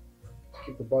job to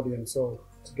keep the body and soul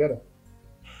together.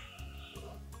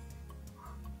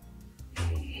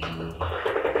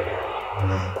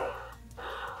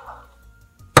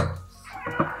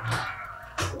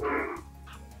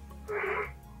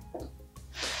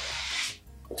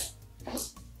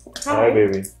 Hi,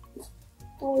 baby.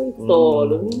 Oh,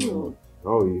 Lord.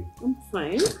 How are you? I'm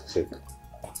fine. Sit.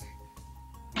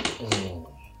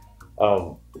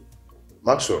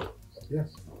 Maxwell. Yes.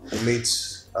 Meet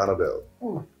Annabelle,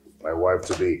 my wife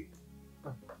today.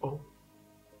 Oh.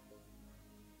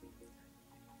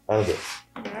 Annabelle.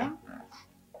 Yeah?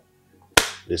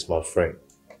 This is my friend.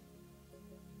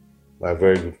 My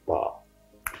very good pal,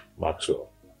 Maxwell.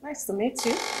 Nice to meet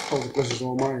you. Oh, the pleasure's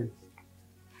all mine.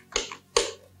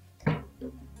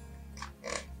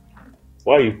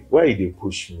 Why you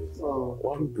push me? Oh.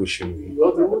 Why are you pushing me? You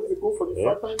are the one to go for the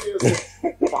Yeah. 5 years.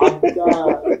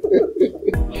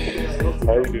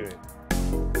 How you doing?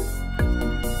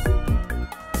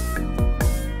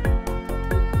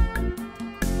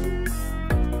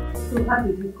 So how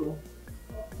did you go?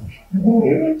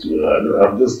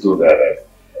 I'm just told that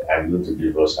I'm going to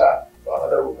divorce her for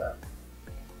another woman.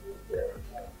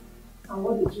 And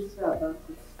what did you say about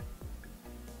it?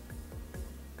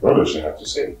 What does she have to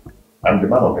say? I'm the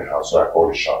man of the house, so I call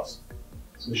the shots.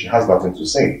 So she has nothing to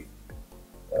say.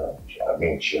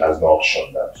 She has no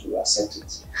option than to accept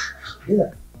it.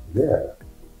 Yeah.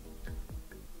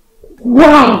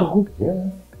 Wow!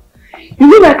 Yeah. You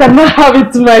mean I cannot have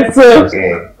it to myself?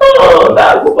 Yeah. Oh,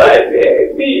 that's my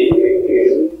baby.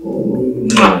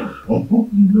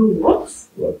 know what?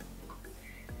 What?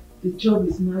 The job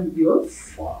is now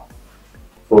yours. Wow.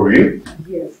 For real?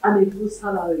 Yes, and a good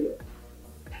salary.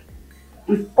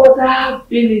 With other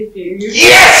benefits.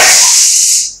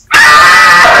 Yes!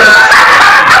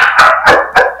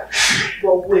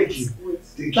 But wait.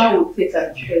 That will take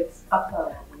an effect after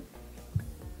our wedding.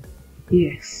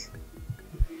 Yes.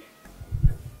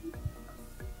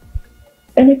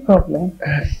 Any problem?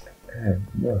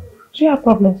 No. Do you have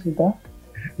problems with that?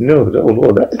 No,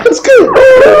 that's good.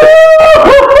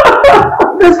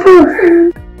 That's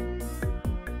good.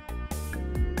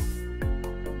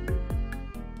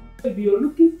 Baby, you're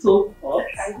looking so hot.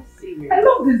 Are you serious? I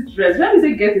love this dress. Where did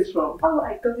you get it from? Oh,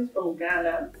 I got it from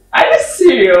Ghana. Are you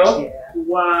serious? Yeah.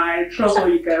 Why? Trust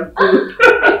what you can do.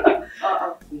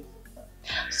 Okay.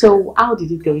 So, how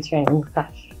did it go with your own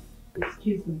cash?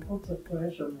 Excuse me, what's your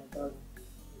correction, my darling?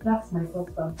 That's my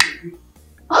first time to you.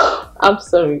 I'm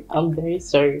sorry. I'm very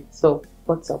sorry. So,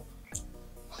 what's up?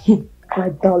 My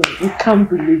darling, you can't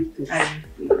believe this.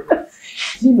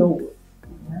 You know what?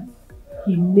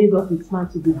 He made up his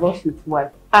mind to divorce his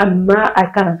wife. And now I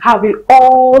can have it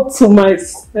all to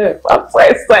myself. I'm so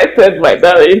excited, my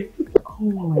darling. Oh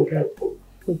my God.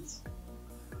 Wait.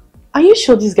 Are you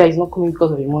sure this guy is not coming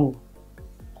because of the money?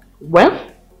 Well,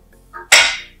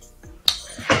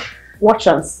 watch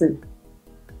and see.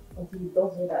 Until he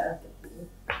does what I asked him to do.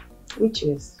 Which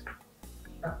is?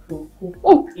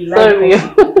 Oh, sorry.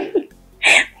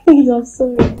 I'm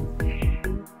sorry.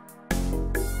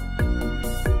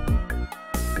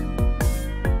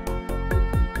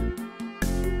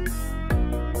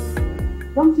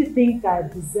 Don't you think I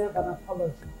deserve an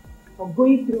apology for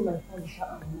going through my financial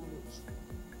marriage?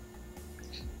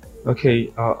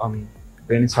 Okay,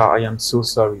 Benita, I am so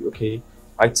sorry, okay?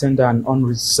 I tender an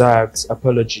unreserved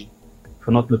apology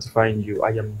for not notifying you. I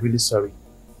am really sorry.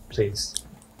 Please.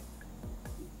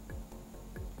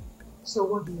 So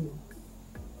what do you mean?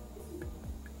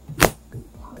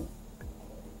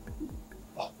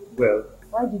 Well,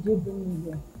 Why did you bring me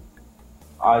here?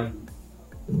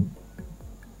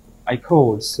 I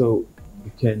called so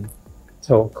we can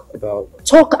talk about...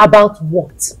 Talk about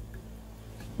what?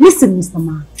 Listen, Mr.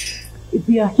 Man. If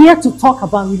we are here to talk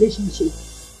about relationship,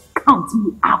 count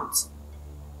me out.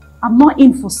 I'm not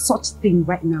in for such thing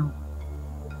right now.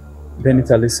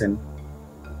 Benita, listen.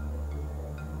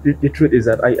 The truth is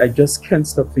that I just can't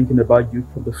stop thinking about you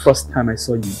from the first time I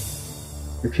saw you.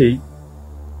 Okay?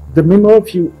 The memory of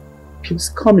you keeps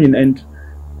coming and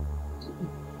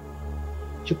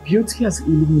your beauty has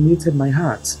illuminated my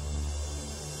heart.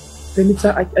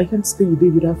 Benita, I can't stay a day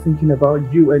without thinking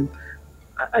about you, and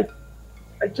I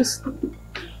just...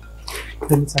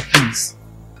 Benita, please.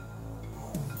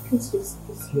 Please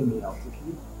hear me out,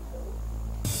 okay?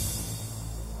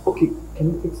 Okay,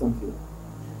 can you fix something?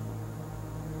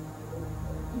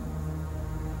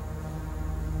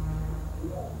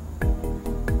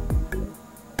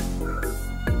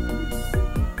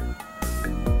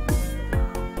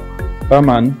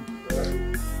 Barman,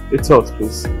 it's hot,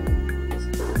 please.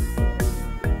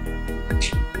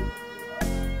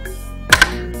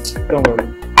 Don't worry.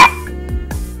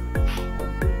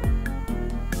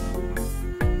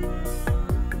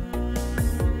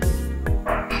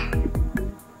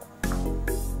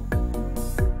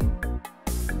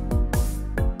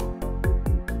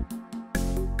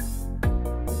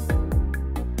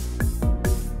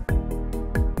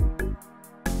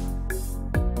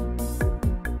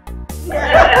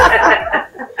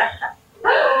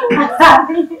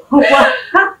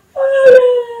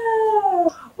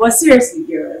 Well, seriously,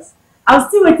 girls, I'm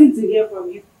still waiting to hear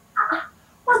from you.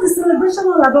 What's the celebration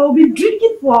all about? We'll be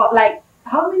drinking for like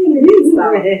how many minutes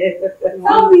now?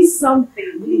 Tell me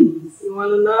something, please. You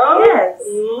want to know? Yes.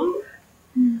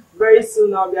 Very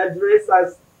soon I'll be addressed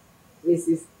as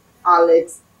Mrs.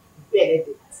 Alex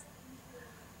Benedict.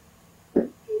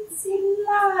 It's in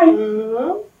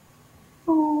life.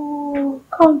 Oh,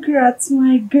 congrats,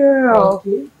 my girl.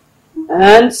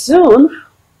 And soon,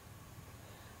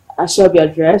 I shall be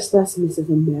addressed as Mrs.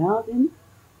 Melvin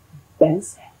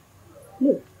Benson.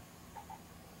 Look.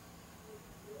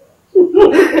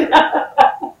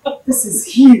 This is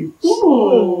huge.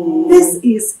 This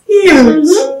is huge.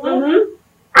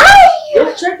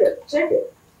 Yeah, check it.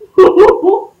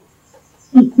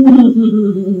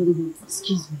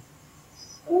 Excuse me.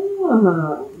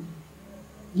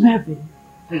 Mervin.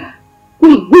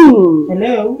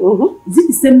 Hello? Is it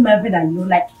the same Mervin I know,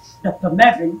 like Dr.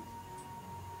 Mervin?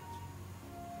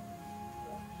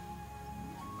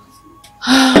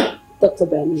 Dr.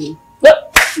 Benny. No,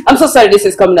 I'm so sorry this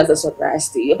is coming as a surprise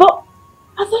to you, but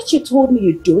I thought you told me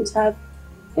you don't have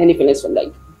any feelings for,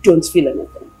 like, don't feel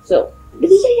anything. So,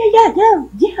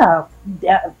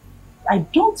 Yeah. I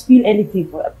don't feel anything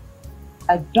for her.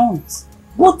 I don't.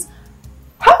 But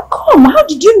how come? How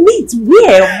did you meet?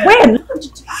 Where? When? How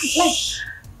did you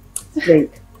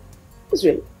like? It's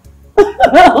right.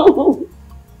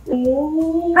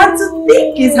 And to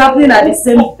think it's happening at the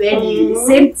same venue, the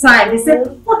same time, the same.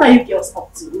 What are you girls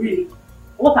up to, really?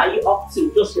 What are you up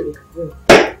to? Just really.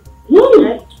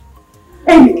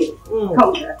 Anyway,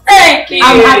 come here. Thank you.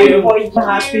 I'm happy for you. I'm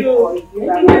happy for you.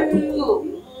 Thank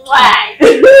you. Why?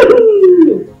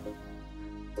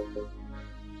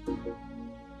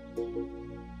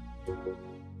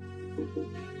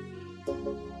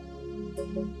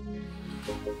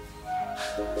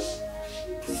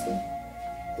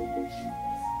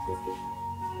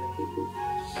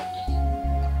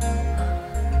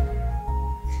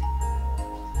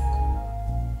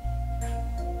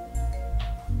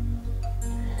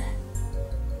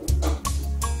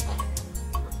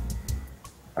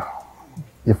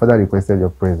 Your father requested your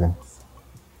presence.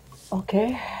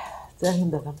 Okay, tell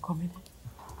him that I'm coming.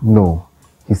 No,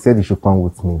 he said you should come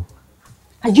with me.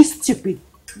 Are you stupid?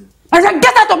 I said,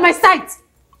 get out of my sight!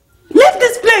 Leave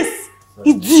this place!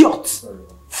 Idiot!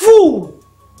 Fool!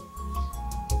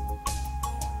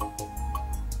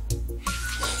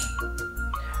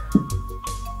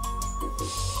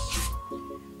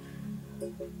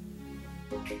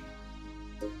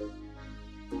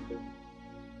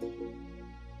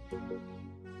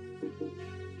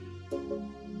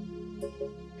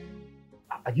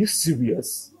 Are you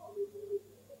serious?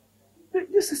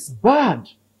 This is bad.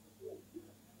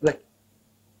 Like,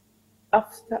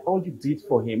 after all you did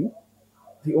for him,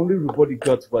 the only reward he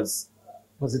got was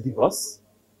a divorce?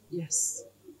 Yes.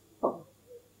 Oh.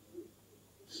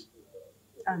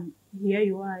 And here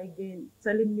you are again,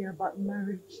 telling me about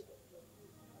marriage,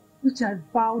 which I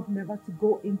vowed never to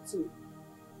go into.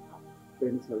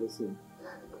 Benita, listen.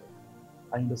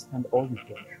 I understand all you've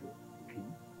gone through, okay?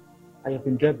 I have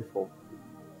been there before.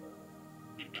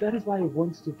 That is why I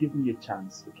want you to give me a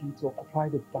chance, okay, to occupy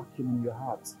the vacuum in your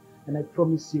heart. And I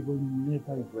promise you will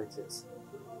never regret it.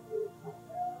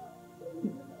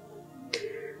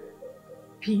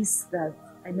 Peace that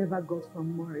I never got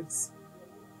from Morris.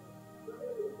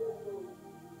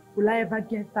 Will I ever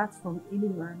get that from any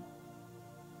man?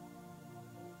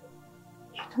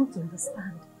 You don't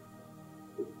understand.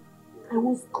 I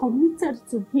was committed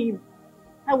to him.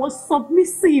 I was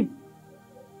submissive.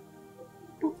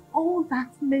 But all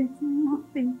that meant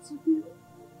nothing to you.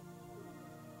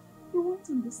 You won't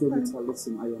understand. Benita,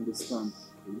 listen, I understand,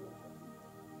 okay?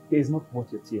 It is not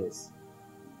worth your tears.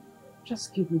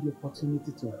 Just give me the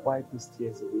opportunity to wipe these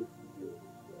tears away from you.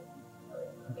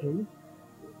 Okay?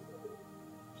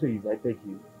 Please, I beg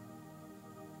you.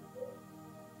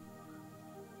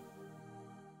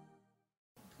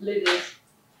 Ladies,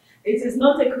 it is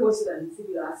not a coincidence if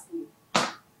you ask me.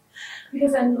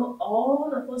 Because I know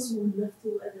all of us would love to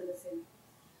do the same.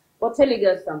 But tell you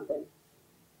guys something.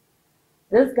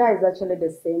 This guy is actually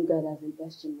the same guy that's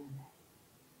invested in my life.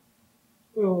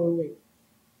 Oh, wait.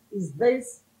 Is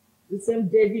this the same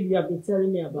David you have been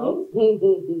telling me about? Wait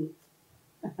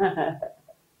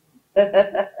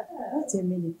a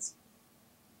minute.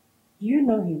 You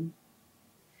know him?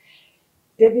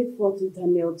 David fought with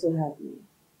Daniel to have me.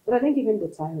 But I didn't give him the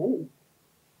time anyway.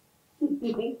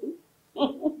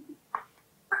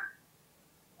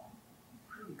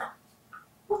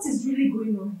 What is really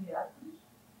going on here?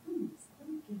 Please, let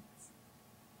me get it.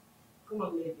 Come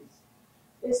on, ladies.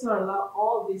 Let's not allow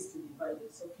all this to divide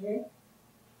us, okay?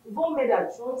 We've all made our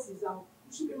choices and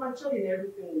we should be mature in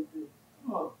everything we do.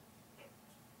 Come on.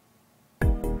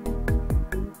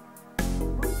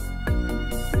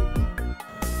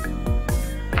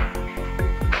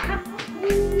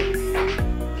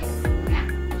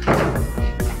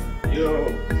 Yo.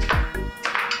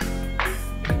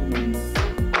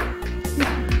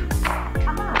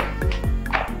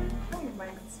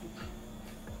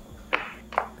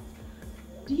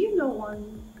 Do you know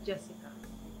one Jessica?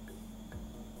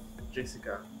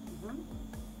 Jessica?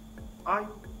 I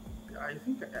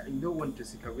think I know one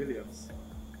Jessica Williams.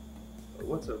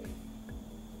 What's up?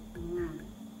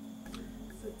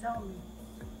 So tell me,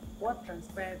 what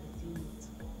transpired between you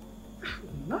two?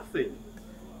 Nothing.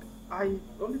 I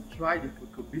only tried if we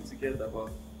could be together,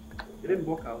 but it didn't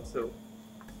work out, so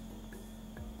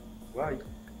why?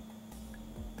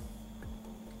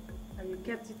 And you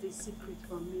kept it a secret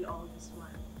from me all this while.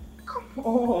 Come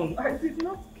on, I did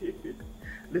not keep it.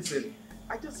 Listen,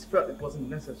 I just felt it wasn't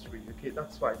necessary, okay?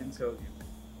 That's why I didn't tell you.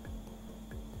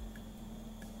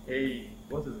 Hey,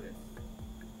 what is it?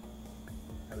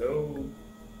 Hello?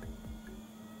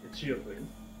 It's your friend?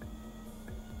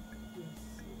 Yes,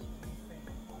 it's my friend.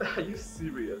 Are you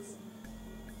serious?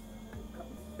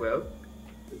 Well,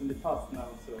 It's in the past now,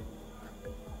 so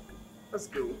let's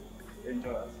go. enjoy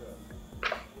ourselves.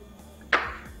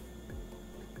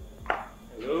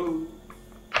 Hello?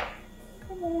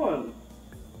 Come on.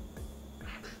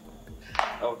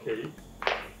 Okay.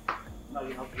 Now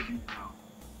you have to leave now.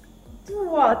 Do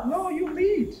what? No, you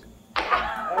lead.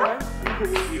 Alright?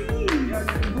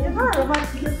 You're not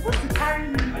romantic. You're supposed to carry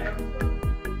me.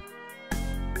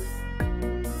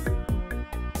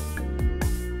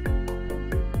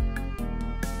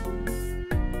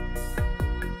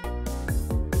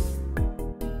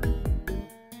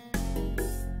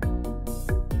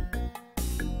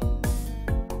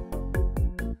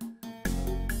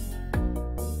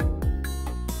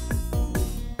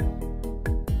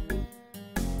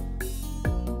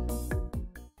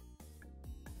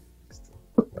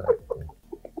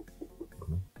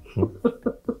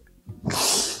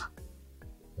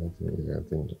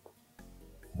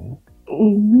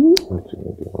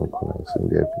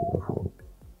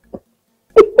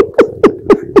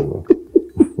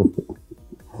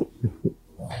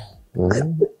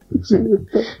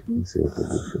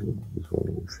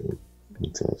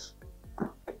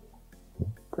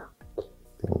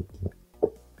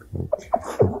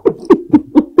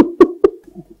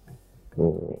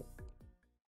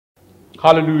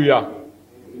 Hallelujah.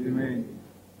 Amen.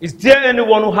 Is there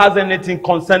anyone who has anything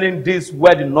concerning this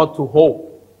wedding not to hold?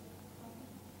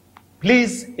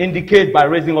 Please indicate by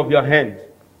raising of your hand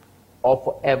or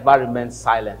forever remain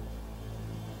silent.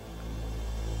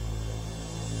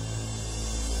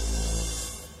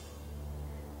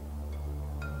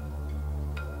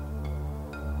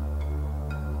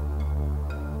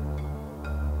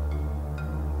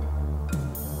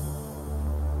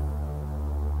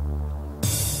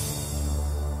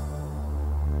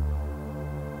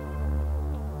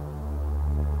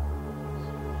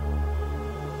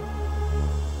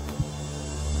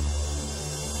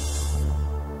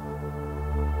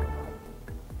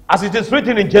 As it is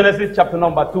written in Genesis chapter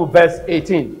number 2, verse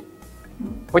 18.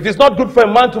 For it is not good for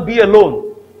a man to be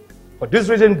alone. For this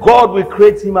reason, God will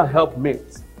create him a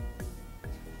helpmate.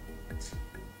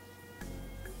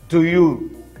 Do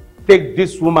you take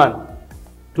this woman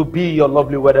to be your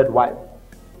lovely wedded wife?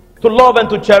 To love and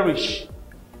to cherish,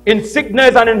 in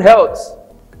sickness and in health,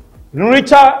 in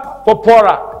richer for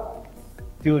poorer,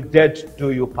 till death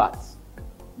do you part.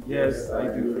 Yes, I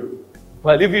do.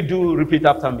 Well, if you do, repeat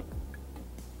after me.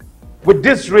 With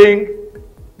this ring,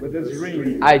 With this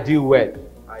ring, I do wed.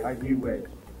 I do wed.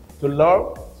 To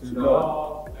love, To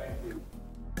love,